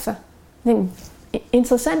galakser.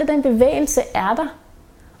 Interessant, at den bevægelse er der.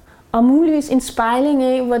 Og muligvis en spejling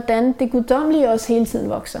af, hvordan det guddommelige også hele tiden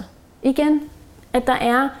vokser. Igen, at der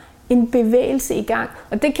er en bevægelse i gang.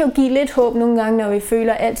 Og det kan jo give lidt håb nogle gange, når vi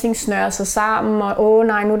føler, at alting snører sig sammen, og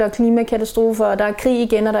nej, nu er der klimakatastrofer, og der er krig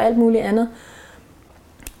igen, og der er alt muligt andet.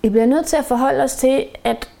 Vi bliver nødt til at forholde os til,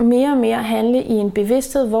 at mere og mere handle i en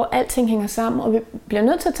bevidsthed, hvor alting hænger sammen, og vi bliver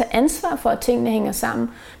nødt til at tage ansvar for, at tingene hænger sammen,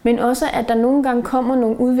 men også, at der nogle gange kommer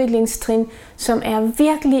nogle udviklingstrin, som er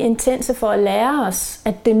virkelig intense for at lære os,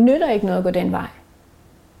 at det nytter ikke noget at gå den vej.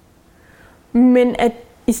 Men at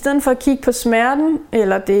i stedet for at kigge på smerten,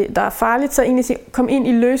 eller det, der er farligt, så egentlig komme ind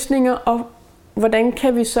i løsninger, og hvordan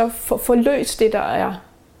kan vi så få løst det, der er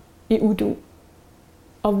i udu?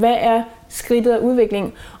 Og hvad er skridtet af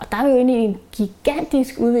udviklingen? Og der er vi jo inde i en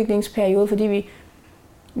gigantisk udviklingsperiode, fordi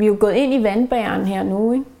vi er jo gået ind i vandbæren her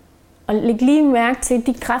nu, ikke? Og læg lige mærke til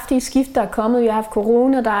de kraftige skift, der er kommet. Vi har haft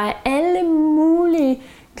corona, der er alle mulige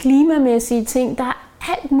klimamæssige ting. Der er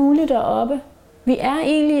alt muligt deroppe. Vi er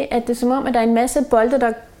egentlig, at det er som om, at der er en masse bolde, der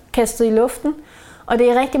er kastet i luften. Og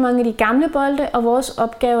det er rigtig mange af de gamle bolde, og vores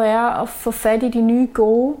opgave er at få fat i de nye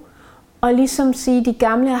gode. Og ligesom sige, at de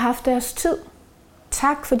gamle har haft deres tid.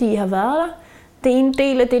 Tak, fordi I har været der. Det er en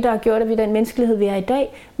del af det, der har gjort, at vi er den menneskelighed, vi er i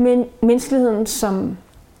dag. Men menneskeligheden, som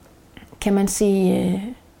kan man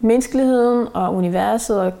sige, menneskeligheden og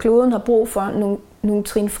universet og kloden har brug for nogle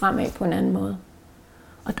trin fremad på en anden måde.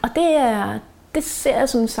 Og det ser jeg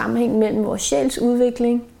som en sammenhæng mellem vores sjæls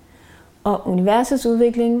udvikling og universets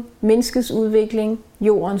udvikling, menneskets udvikling,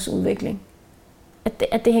 jordens udvikling.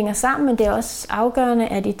 At det hænger sammen, men det er også afgørende,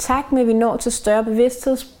 at i takt med, at vi når til større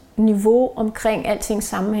bevidsthedsniveau omkring altings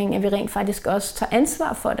sammenhæng, at vi rent faktisk også tager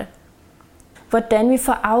ansvar for det. Hvordan vi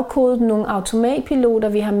får afkodet nogle automatpiloter,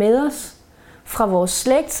 vi har med os fra vores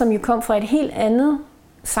slægt, som jo kom fra et helt andet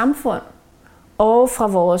samfund, og fra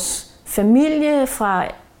vores familie, fra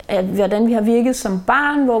hvordan vi har virket som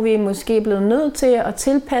barn, hvor vi måske er blevet nødt til at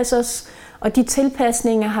tilpasse os, og de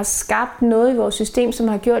tilpasninger har skabt noget i vores system, som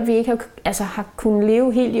har gjort, at vi ikke har kunnet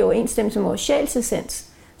leve helt i overensstemmelse med vores sjælsessens.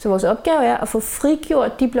 Så vores opgave er at få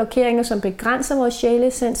frigjort de blokeringer, som begrænser vores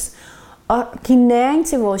sjælessens, og give næring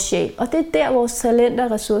til vores sjæl. Og det er der vores talenter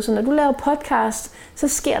og ressourcer. Når du laver podcast, så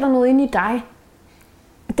sker der noget inde i dig.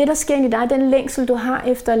 Det, der sker inde i dig, den længsel, du har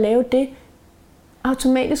efter at lave det,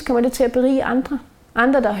 automatisk kommer det til at berige andre.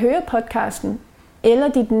 Andre, der hører podcasten, eller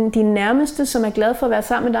de nærmeste, som er glade for at være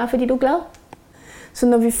sammen med dig, fordi du er glad. Så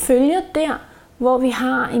når vi følger der, hvor vi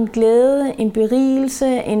har en glæde, en berigelse,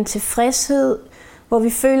 en tilfredshed, hvor vi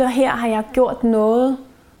føler, her har jeg gjort noget,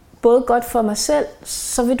 både godt for mig selv,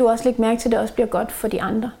 så vil du også lægge mærke til, at det også bliver godt for de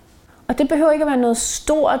andre. Og det behøver ikke at være noget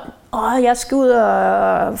stort, jeg skal ud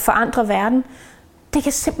og forandre verden. Det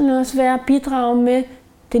kan simpelthen også være at bidrage med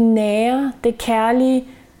det nære, det kærlige,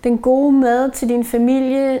 den gode mad til din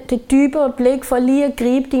familie, det dybere blik for lige at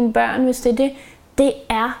gribe dine børn, hvis det er det. Det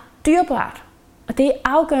er dyrebart. Og det er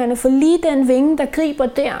afgørende, for lige den vinge, der griber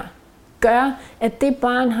der, gør, at det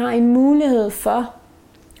barn har en mulighed for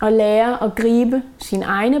at lære at gribe sine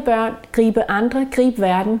egne børn, gribe andre, gribe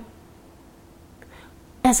verden.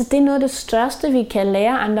 Altså det er noget af det største, vi kan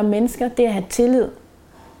lære andre mennesker, det er at have tillid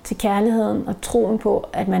til kærligheden og troen på,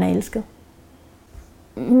 at man er elsket.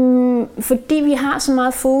 Fordi vi har så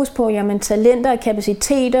meget fokus på talenter,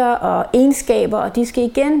 kapaciteter og egenskaber, og de skal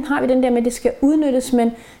igen, har vi den der med, at det skal udnyttes,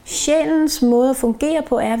 men sjælens måde at fungere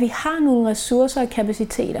på er, at vi har nogle ressourcer og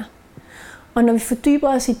kapaciteter. Og når vi fordyber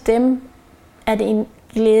os i dem, er det en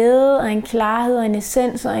glæde og en klarhed og en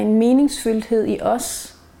essens og en meningsfyldthed i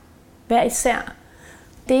os, hver især.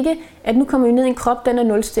 Det er ikke, at nu kommer vi ned i en krop, den er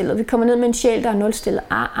nulstillet. Vi kommer ned med en sjæl, der er nulstillet.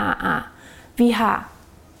 Vi har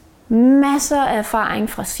masser af erfaring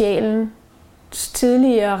fra sjælens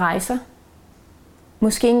tidligere rejser.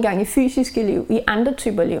 måske ikke engang i fysiske liv, i andre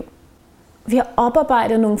typer liv. Vi har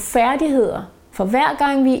oparbejdet nogle færdigheder, for hver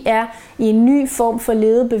gang vi er i en ny form for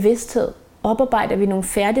ledet bevidsthed, oparbejder vi nogle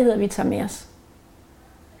færdigheder, vi tager med os.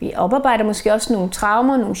 Vi oparbejder måske også nogle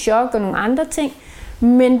traumer, nogle chok og nogle andre ting,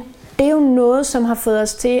 men det er jo noget, som har fået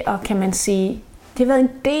os til at, kan man sige, det har været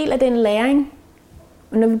en del af den læring.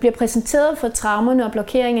 Og når vi bliver præsenteret for traumerne og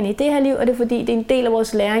blokeringerne i det her liv, er det fordi, det er en del af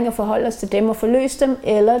vores læring at forholde os til dem og forløse dem,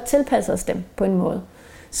 eller tilpasse os dem på en måde.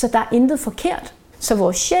 Så der er intet forkert. Så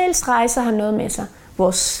vores sjælsrejse har noget med sig.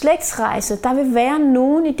 Vores slægtsrejse, der vil være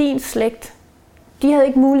nogen i din slægt. De havde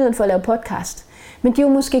ikke muligheden for at lave podcast, men de var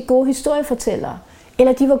måske gode historiefortællere,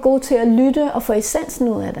 eller de var gode til at lytte og få essensen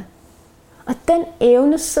ud af det. Og den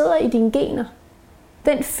evne sidder i dine gener.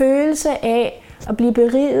 Den følelse af at blive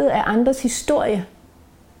beriget af andres historie,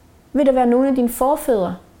 vil der være nogle af dine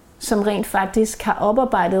forfædre, som rent faktisk har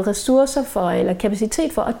oparbejdet ressourcer for, eller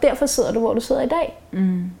kapacitet for, og derfor sidder du, hvor du sidder i dag.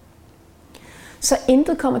 Så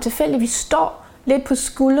intet kommer tilfældigt. Vi står lidt på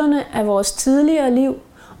skuldrene af vores tidligere liv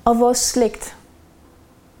og vores slægt.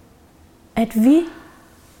 At vi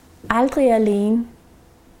aldrig er alene.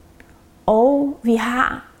 Og vi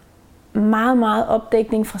har meget, meget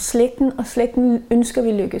opdækning fra slægten, og slægten ønsker,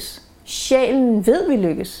 vi lykkes. Sjælen ved, vi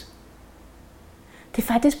lykkes. Det er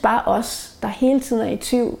faktisk bare os, der hele tiden er i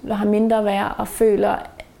tvivl, der har mindre værd og føler,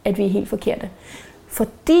 at vi er helt forkerte.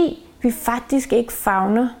 Fordi vi faktisk ikke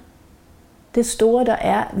favner det store, der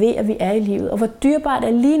er ved, at vi er i livet. Og hvor dyrebart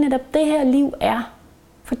er lige netop det her liv er.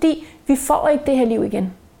 Fordi vi får ikke det her liv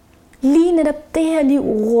igen. Lige netop det her liv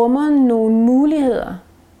rummer nogle muligheder,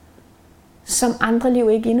 som andre liv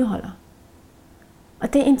ikke indeholder.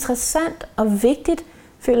 Og det er interessant og vigtigt,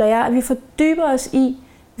 føler jeg, at vi fordyber os i,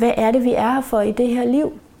 hvad er det, vi er her for i det her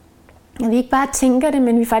liv. At vi ikke bare tænker det,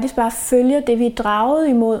 men vi faktisk bare følger det, vi er draget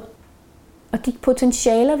imod. Og de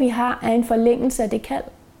potentialer, vi har, er en forlængelse af det kald.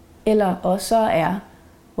 Eller også er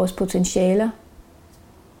vores potentialer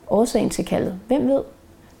årsagen til kaldet. Hvem ved?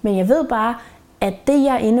 Men jeg ved bare, at det,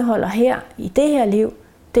 jeg indeholder her i det her liv,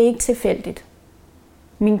 det er ikke tilfældigt.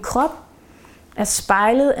 Min krop er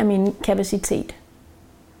spejlet af min kapacitet.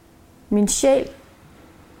 Min sjæl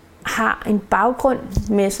har en baggrund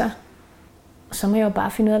med sig. Og så må jeg jo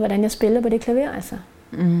bare finde ud af, hvordan jeg spiller på det klaver, altså.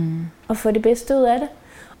 Og få det bedste ud af det.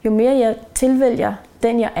 Jo mere jeg tilvælger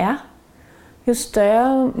den, jeg er, jo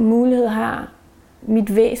større mulighed har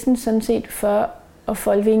mit væsen sådan set for at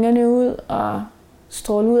folde vingerne ud og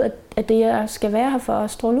stråle ud af det, jeg skal være her for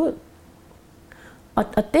at stråle ud.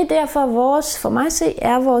 Og det er derfor, for mig at se,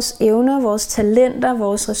 er vores evner, vores talenter,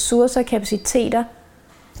 vores ressourcer og kapaciteter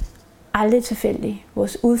aldrig tilfældige.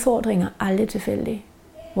 Vores udfordringer aldrig tilfældige.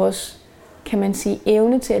 Vores, kan man sige,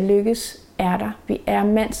 evne til at lykkes er der. Vi er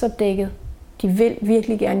mandsopdækket. De vil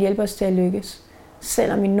virkelig gerne hjælpe os til at lykkes.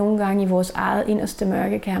 Selvom vi nogle gange i vores eget inderste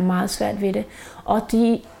mørke kan have meget svært ved det. Og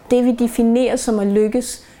det vi definerer som at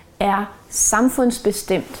lykkes, er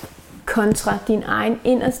samfundsbestemt kontra din egen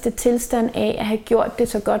inderste tilstand af at have gjort det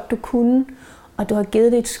så godt du kunne, og du har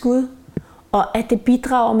givet det et skud, og at det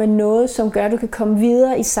bidrager med noget, som gør, at du kan komme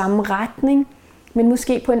videre i samme retning, men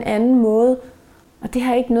måske på en anden måde. Og det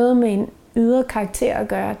har ikke noget med en ydre karakter at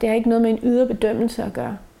gøre. Det har ikke noget med en ydre bedømmelse at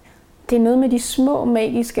gøre. Det er noget med de små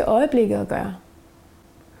magiske øjeblikke at gøre.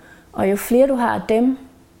 Og jo flere du har af dem,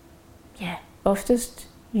 ja, oftest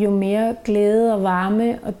jo mere glæde og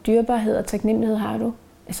varme og dyrbarhed og taknemmelighed har du.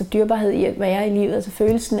 Altså dyrbarhed i at være i livet, altså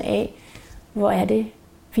følelsen af, hvor er det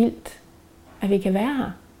vildt, at vi kan være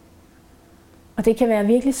her. Og det kan være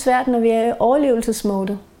virkelig svært, når vi er i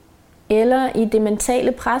overlevelsesmode, eller i det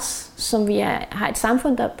mentale pres, som vi har et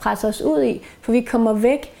samfund, der presser os ud i, for vi kommer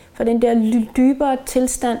væk fra den der dybere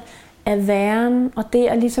tilstand af væren, og det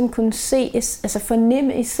at ligesom kunne se, altså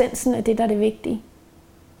fornemme essensen af det, der er det vigtige.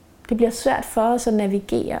 Det bliver svært for os at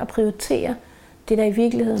navigere og prioritere det, der i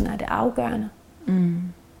virkeligheden er det afgørende.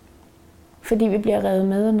 Fordi vi bliver revet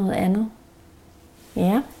med af noget andet.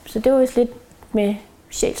 Ja, så det var vist lidt med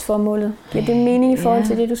sjælsformålet. Giver det mening i forhold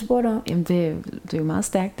til det, du spurgte om? Jamen, det er jo meget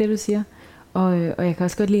stærkt, det du siger. Og jeg kan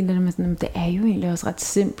også godt lide det med sådan, at det er jo egentlig også ret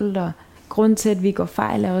simpelt, og grunden til, at vi går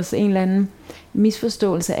fejl, er også en eller anden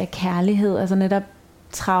misforståelse af kærlighed, altså netop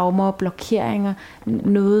traumer, blokeringer,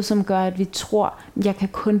 noget som gør, at vi tror, jeg kan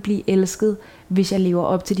kun blive elsket, hvis jeg lever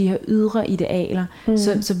op til de her ydre idealer.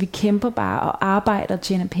 Så vi kæmper bare og arbejder og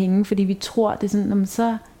tjener penge, fordi vi tror, det er sådan,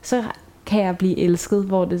 så kan jeg blive elsket,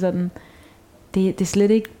 hvor det er sådan, det er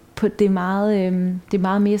slet ikke på, det er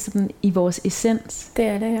meget mere sådan i vores essens. Det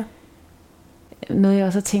er det, ja. noget jeg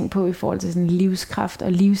også har tænkt på i forhold til sådan livskraft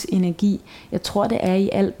og livsenergi. Jeg tror det er i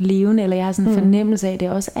alt levende, eller jeg har sådan en fornemmelse af, at det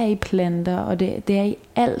også er i planter, og det er i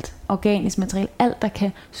alt organisk materiale, alt der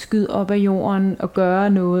kan skyde op af jorden og gøre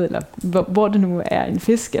noget, eller hvor det nu er, en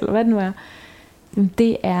fisk eller hvad det nu er.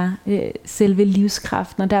 Det er selve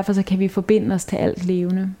livskraften, og derfor så kan vi forbinde os til alt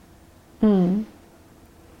levende.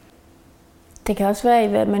 Det kan også være i,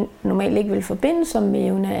 hvad man normalt ikke vil forbinde som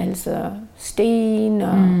levende, altså sten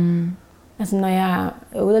og... Altså når jeg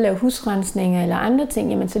er ude at lave husrensninger eller andre ting,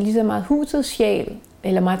 jamen så lige så meget husets sjæl,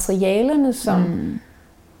 eller materialerne, som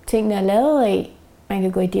tingene er lavet af, man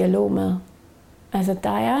kan gå i dialog med. Altså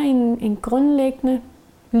der er en grundlæggende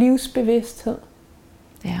livsbevidsthed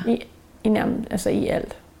i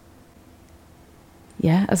alt.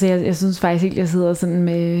 Ja, altså jeg synes faktisk ikke, jeg sidder sådan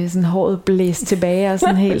med sådan håret blæst tilbage og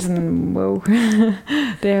sådan helt sådan, wow.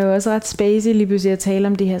 Det er jo også ret spacey lige pludselig at tale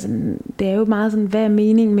om det her. Sådan, det er jo meget sådan, hvad er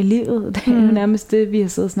meningen med livet? Det er jo nærmest det, vi har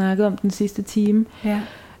siddet og snakket om den sidste time. Ja.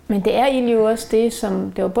 Men det er egentlig jo også det,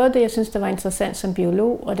 som, det var både det, jeg synes, der var interessant som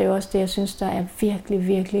biolog, og det er også det, jeg synes, der er virkelig,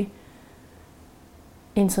 virkelig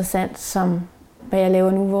interessant som, hvad jeg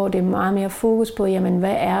laver nu, hvor det er meget mere fokus på, jamen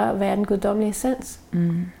hvad er den guddommelige essens?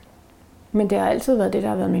 Men det har altid været det, der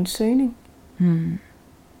har været min søgning.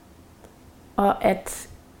 Og at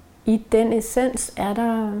i den essens er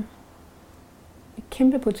der et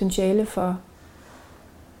kæmpe potentiale for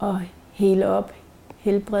at hele op,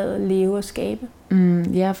 helbrede, leve og skabe.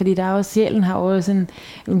 Ja, fordi der er også, sjælen har også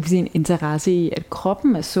en interesse i, at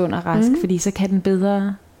kroppen er sund og rask, fordi så kan den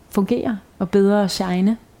bedre fungere og bedre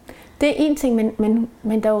shine. Det er en ting,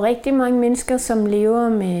 men der er jo rigtig mange mennesker, som lever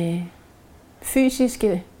med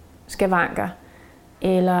fysiske skavanker,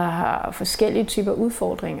 eller har forskellige typer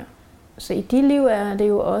udfordringer. Så i de liv er det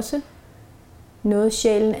jo også noget,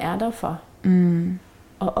 sjælen er der for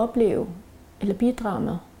at opleve eller bidrage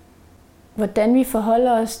med. Hvordan vi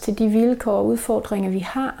forholder os til de vilkår og udfordringer, vi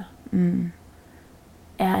har,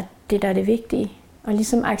 er det, der er det vigtige. Og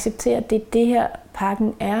ligesom acceptere, at det her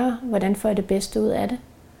pakken er, hvordan får jeg det bedste ud af det.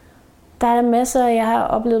 Der er masser, jeg har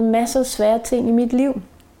oplevet masser af svære ting i mit liv,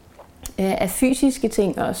 af fysiske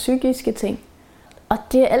ting og psykiske ting. Og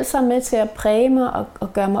det er alt sammen med til at præge mig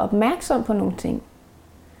og gøre mig opmærksom på nogle ting.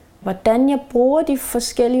 Hvordan jeg bruger de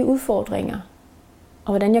forskellige udfordringer,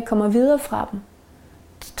 og hvordan jeg kommer videre fra dem,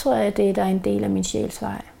 det tror jeg, det er der er en del af min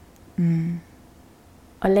sjælsvej.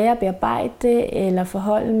 At lære at bearbejde det, eller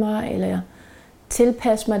forholde mig, eller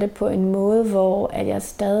tilpasse mig det på en måde, hvor at jeg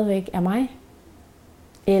stadigvæk er mig.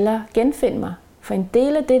 Eller genfinde mig. For en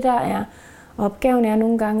del af det, der er opgaven, er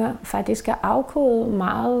nogle gange faktisk at afkode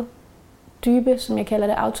meget dybe, som jeg kalder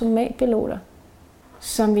det, automatpiloter,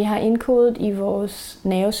 som vi har indkodet i vores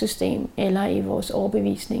nervesystem, eller i vores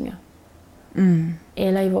overbevisninger,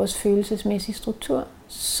 eller i vores følelsesmæssige struktur,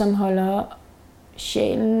 som holder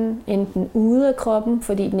sjælen enten ude af kroppen,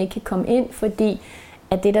 fordi den ikke kan komme ind, fordi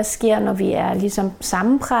at det, der sker, når vi er ligesom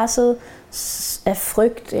sammenpresset af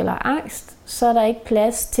frygt eller angst, så er der ikke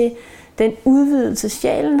plads til den udvidelse,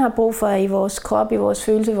 sjælen har brug for i vores krop, i vores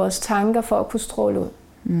følelse, i vores tanker, for at kunne stråle ud.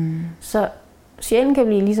 Så sjælen kan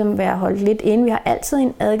ligesom være holdt lidt inde. Vi har altid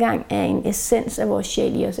en adgang af en essens af vores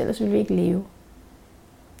sjæl i os, ellers vil vi ikke leve.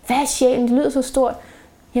 Hvad er sjælen? Det lyder så stort.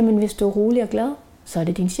 Jamen, hvis du er rolig og glad, så er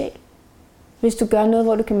det din sjæl. Hvis du gør noget,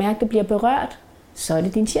 hvor du kan mærke, at det bliver berørt, så er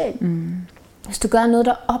det din sjæl. Hvis du gør noget,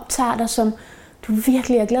 der optager dig, som du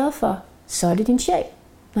virkelig er glad for, så er det din sjæl.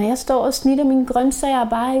 Når jeg står og snitter mine grøntsager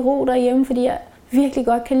bare i ro derhjemme, fordi jeg virkelig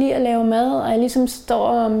godt kan lide at lave mad, og jeg ligesom står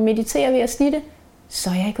og mediterer ved at snitte, så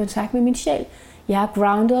er jeg i kontakt med min sjæl. Jeg er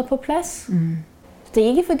grounded og på plads. Det er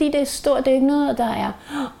ikke fordi, det er stort, det er ikke noget, der er,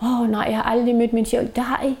 nej, jeg har aldrig mødt min sjæl. Det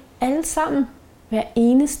har I alle sammen. Hver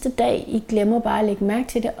eneste dag, I glemmer bare at lægge mærke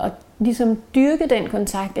til det, og ligesom dyrke den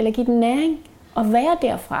kontakt, eller give den næring, og være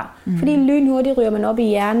derfra. Fordi lynhurtigt ryger man op i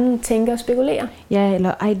hjernen, tænker og spekulerer. Ja,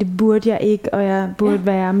 eller det burde jeg ikke, og jeg burde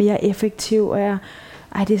være mere effektiv, og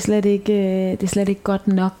det er slet ikke godt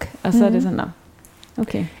nok. Og så er det sådan,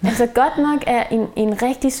 okay. Altså godt nok er en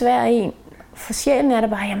rigtig svær en. For sjælen er der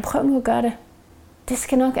bare, jamen prøv nu at gøre det. Det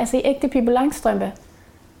skal nok, altså i ægte Pippi Langstrømpe.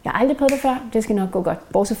 Jeg har aldrig prøvet det før, det skal nok gå godt.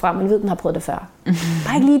 Bortset fra, man ved, den har prøvet det før.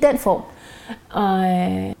 Bare ikke lige i den form.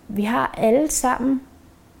 Og vi har alle sammen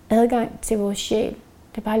adgang til vores sjæl.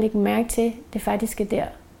 Det er bare at lægge mærke til, det faktisk er der,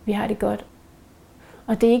 vi har det godt.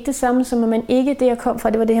 Og det er ikke det samme som, at man ikke det, jeg kom fra,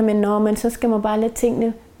 det var det her med, men så skal man bare lade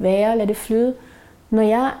tingene være, lade det flyde. Når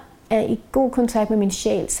jeg er i god kontakt med min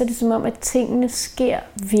sjæl, så er det som om, at tingene sker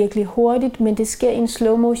virkelig hurtigt, men det sker i en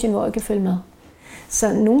slow motion, hvor jeg kan følge med.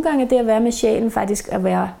 Så nogle gange er det at være med sjælen faktisk at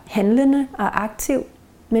være handlende og aktiv,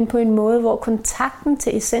 men på en måde, hvor kontakten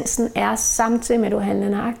til essensen er samtidig med, at du er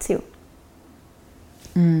handlende og aktiv.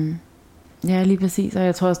 Ja, lige præcis. Og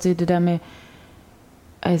jeg tror også, det er det der med,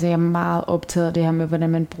 altså jeg er meget optaget af det her med, hvordan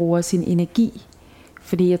man bruger sin energi.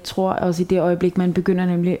 Fordi jeg tror også i det øjeblik, man begynder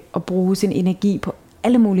nemlig at bruge sin energi på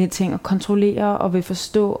alle mulige ting, og kontrollere og vil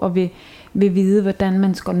forstå og vil vide, hvordan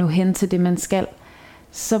man skal nå hen til det, man skal,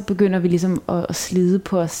 så begynder vi ligesom at slide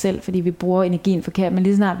på os selv, fordi vi bruger energien forkert. Men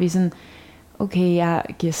lige snart vi er sådan, okay, jeg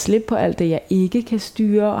giver slip på alt det, jeg ikke kan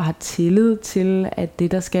styre, og har tillid til, at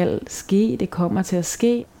det, der skal ske, det kommer til at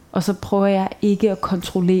ske. Og så prøver jeg ikke at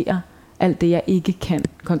kontrollere alt det, jeg ikke kan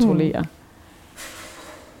kontrollere.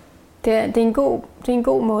 Det er en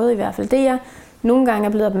god måde i hvert fald. Det, jeg nogle gange er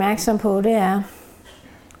blevet opmærksom på, det er,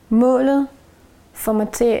 målet får mig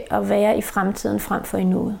til at være i fremtiden frem for i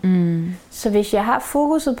nuet. Så hvis jeg har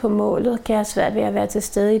fokuset på målet, kan jeg have svært ved at være til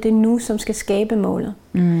stede i det nu, som skal skabe målet.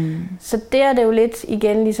 Så der er det jo lidt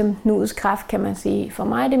igen ligesom nuets kraft, kan man sige. For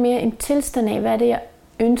mig er det mere en tilstand af, hvad er det, jeg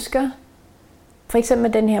ønsker. For eksempel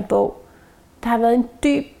med den her bog. Der har været en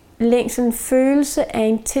dyb længsel, en følelse af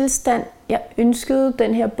en tilstand, jeg ønskede,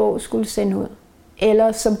 den her bog skulle sende ud.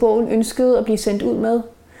 Eller som bogen ønskede at blive sendt ud med.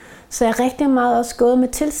 Så jeg er rigtig meget også gået med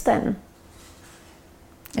tilstanden.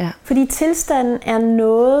 Ja. Fordi tilstanden er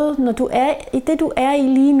noget, når du er i det, du er i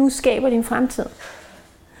lige nu, skaber din fremtid.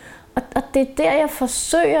 Og det er der, jeg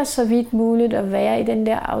forsøger så vidt muligt at være i den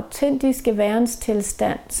der autentiske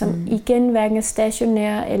værenstilstand, som igen hverken er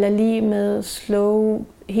stationær eller lige med slow,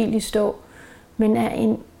 helt i stå, men er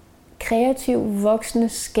en kreativ, voksende,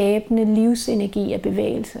 skabende livsenergi af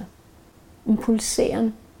bevægelse. En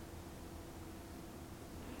pulseren.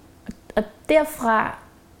 Og derfra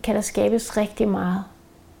kan der skabes rigtig meget.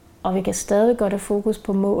 Og vi kan stadig godt have fokus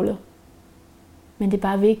på målet. Men det er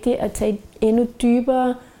bare vigtigt at tage en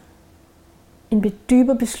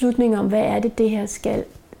dybere beslutning om, hvad er det her skal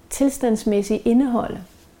tilstandsmæssigt indeholde.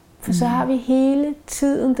 For så har vi hele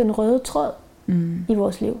tiden den røde tråd i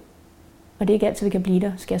vores liv. Og det er ikke altid, vi kan blive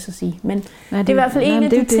der, skal jeg så sige. Men det er i hvert fald en af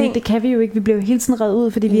de ting. Det kan vi jo ikke. Vi bliver jo hele tiden revet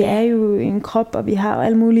ud, fordi vi er jo en krop, og vi har jo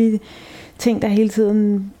alle mulige ting, der hele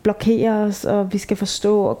tiden blokerer os, og vi skal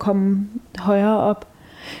forstå og komme højere op.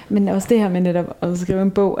 Men også det her med netop at skrive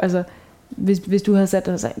en bog, altså hvis du havde sat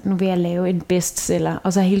dig og sagt, nu vil jeg lave en bestseller,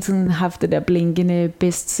 og så hele tiden haft det der blinkende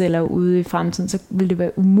bestseller ude i fremtiden, så ville det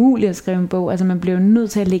være umuligt at skrive en bog. Altså man bliver jo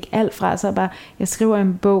nødt til at lægge alt fra sig, bare jeg skriver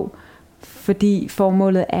en bog, fordi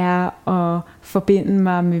formålet er at forbinde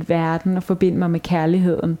mig med verden og forbinde mig med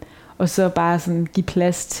kærligheden, og så bare sådan give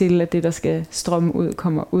plads til, at det, der skal strømme ud,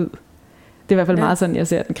 kommer ud. Det er i hvert fald meget sådan, jeg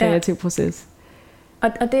ser den kreative proces.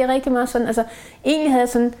 Og det er rigtig meget sådan, altså egentlig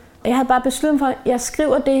havde jeg havde bare besluttet for, at jeg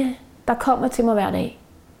skriver det, der kommer til mig hver dag.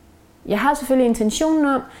 Jeg har selvfølgelig intentionen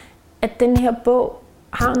om, at den her bog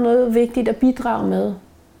har noget vigtigt at bidrage med.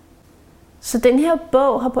 Så den her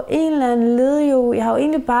bog har på en eller anden led jo, jeg har jo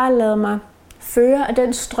egentlig bare ladet mig føre af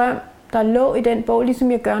den strøm, der lå i den bog,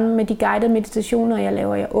 ligesom jeg gør med de guidede meditationer, jeg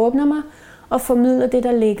laver. Jeg åbner mig og formidler det,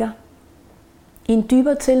 der ligger. I en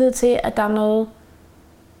dybere tillid til, at der er noget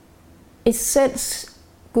essens,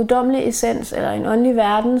 guddommelig essens, eller en åndelig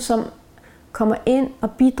verden, som kommer ind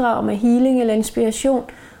og bidrager med healing eller inspiration,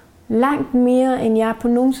 langt mere, end jeg på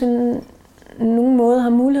nogen måde har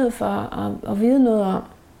mulighed for at vide noget om.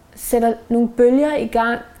 Sætter nogle bølger i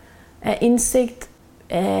gang af indsigt,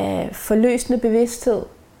 af forløsende bevidsthed,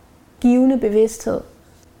 givende bevidsthed.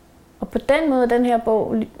 Og på den måde er den her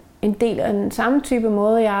bog en del af den samme type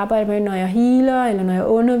måde, jeg arbejder med, når jeg healer, eller når jeg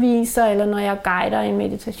underviser, eller når jeg guider en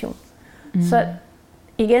meditation. Så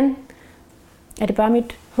igen er det bare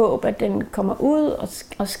mit håb, at den kommer ud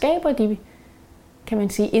og skaber de, kan man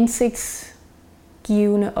sige,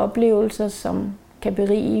 indsigtsgivende oplevelser, som kan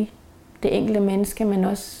berige det enkelte menneske, men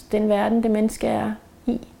også den verden, det menneske er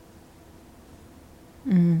i.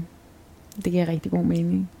 Det giver rigtig god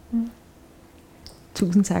mening.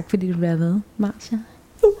 Tusind tak, fordi du ville være med, Marcia.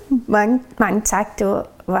 Mange tak. Det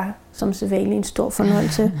var som sædvanligt en stor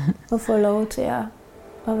fornøjelse at få lov til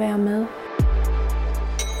at være med.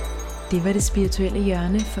 Det var det spirituelle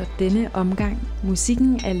hjørne for denne omgang.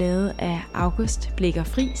 Musikken er lavet af August Blicher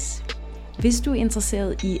Friis. Hvis du er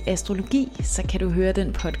interesseret i astrologi, så kan du høre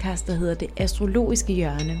den podcast, der hedder Det Astrologiske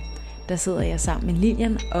Hjørne. Der sidder jeg sammen med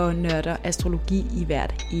Lilian og nørder astrologi i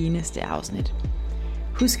hvert eneste afsnit.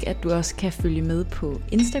 Husk, at du også kan følge med på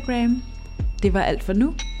Instagram. Det var alt for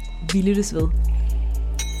nu. Vi lyttes ved.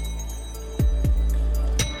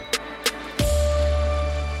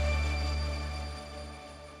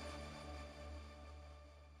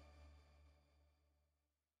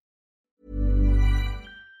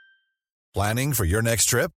 Planning for your next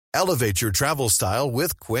trip? Elevate your travel style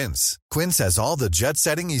with Quince. Quince has all the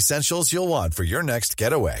jet-setting essentials you'll want for your next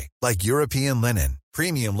getaway, like European linen,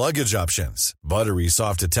 premium luggage options, buttery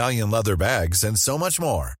soft Italian leather bags, and so much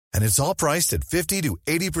more. And it's all priced at 50 to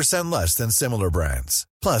 80% less than similar brands.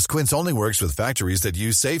 Plus, Quince only works with factories that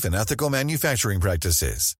use safe and ethical manufacturing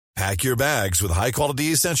practices. Pack your bags with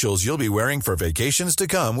high-quality essentials you'll be wearing for vacations to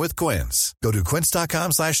come with Quince. Go to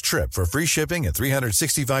quince.com/trip for free shipping and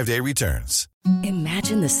 365-day returns.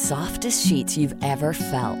 Imagine the softest sheets you've ever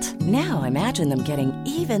felt. Now imagine them getting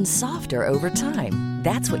even softer over time.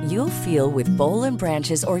 That's what you'll feel with Boll &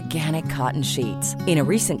 Branch's organic cotton sheets. In a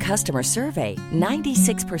recent customer survey,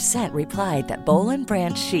 96% replied that Boll &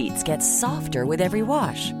 Branch sheets get softer with every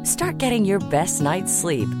wash. Start getting your best night's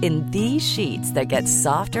sleep in these sheets that get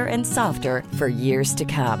softer and softer for years to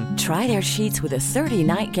come. Try their sheets with a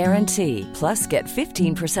 30-night guarantee. Plus, get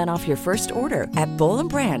 15% off your first order at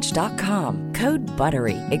bollandbranch.com. Code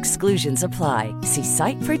BUTTERY. Exclusions apply. See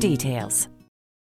site for details.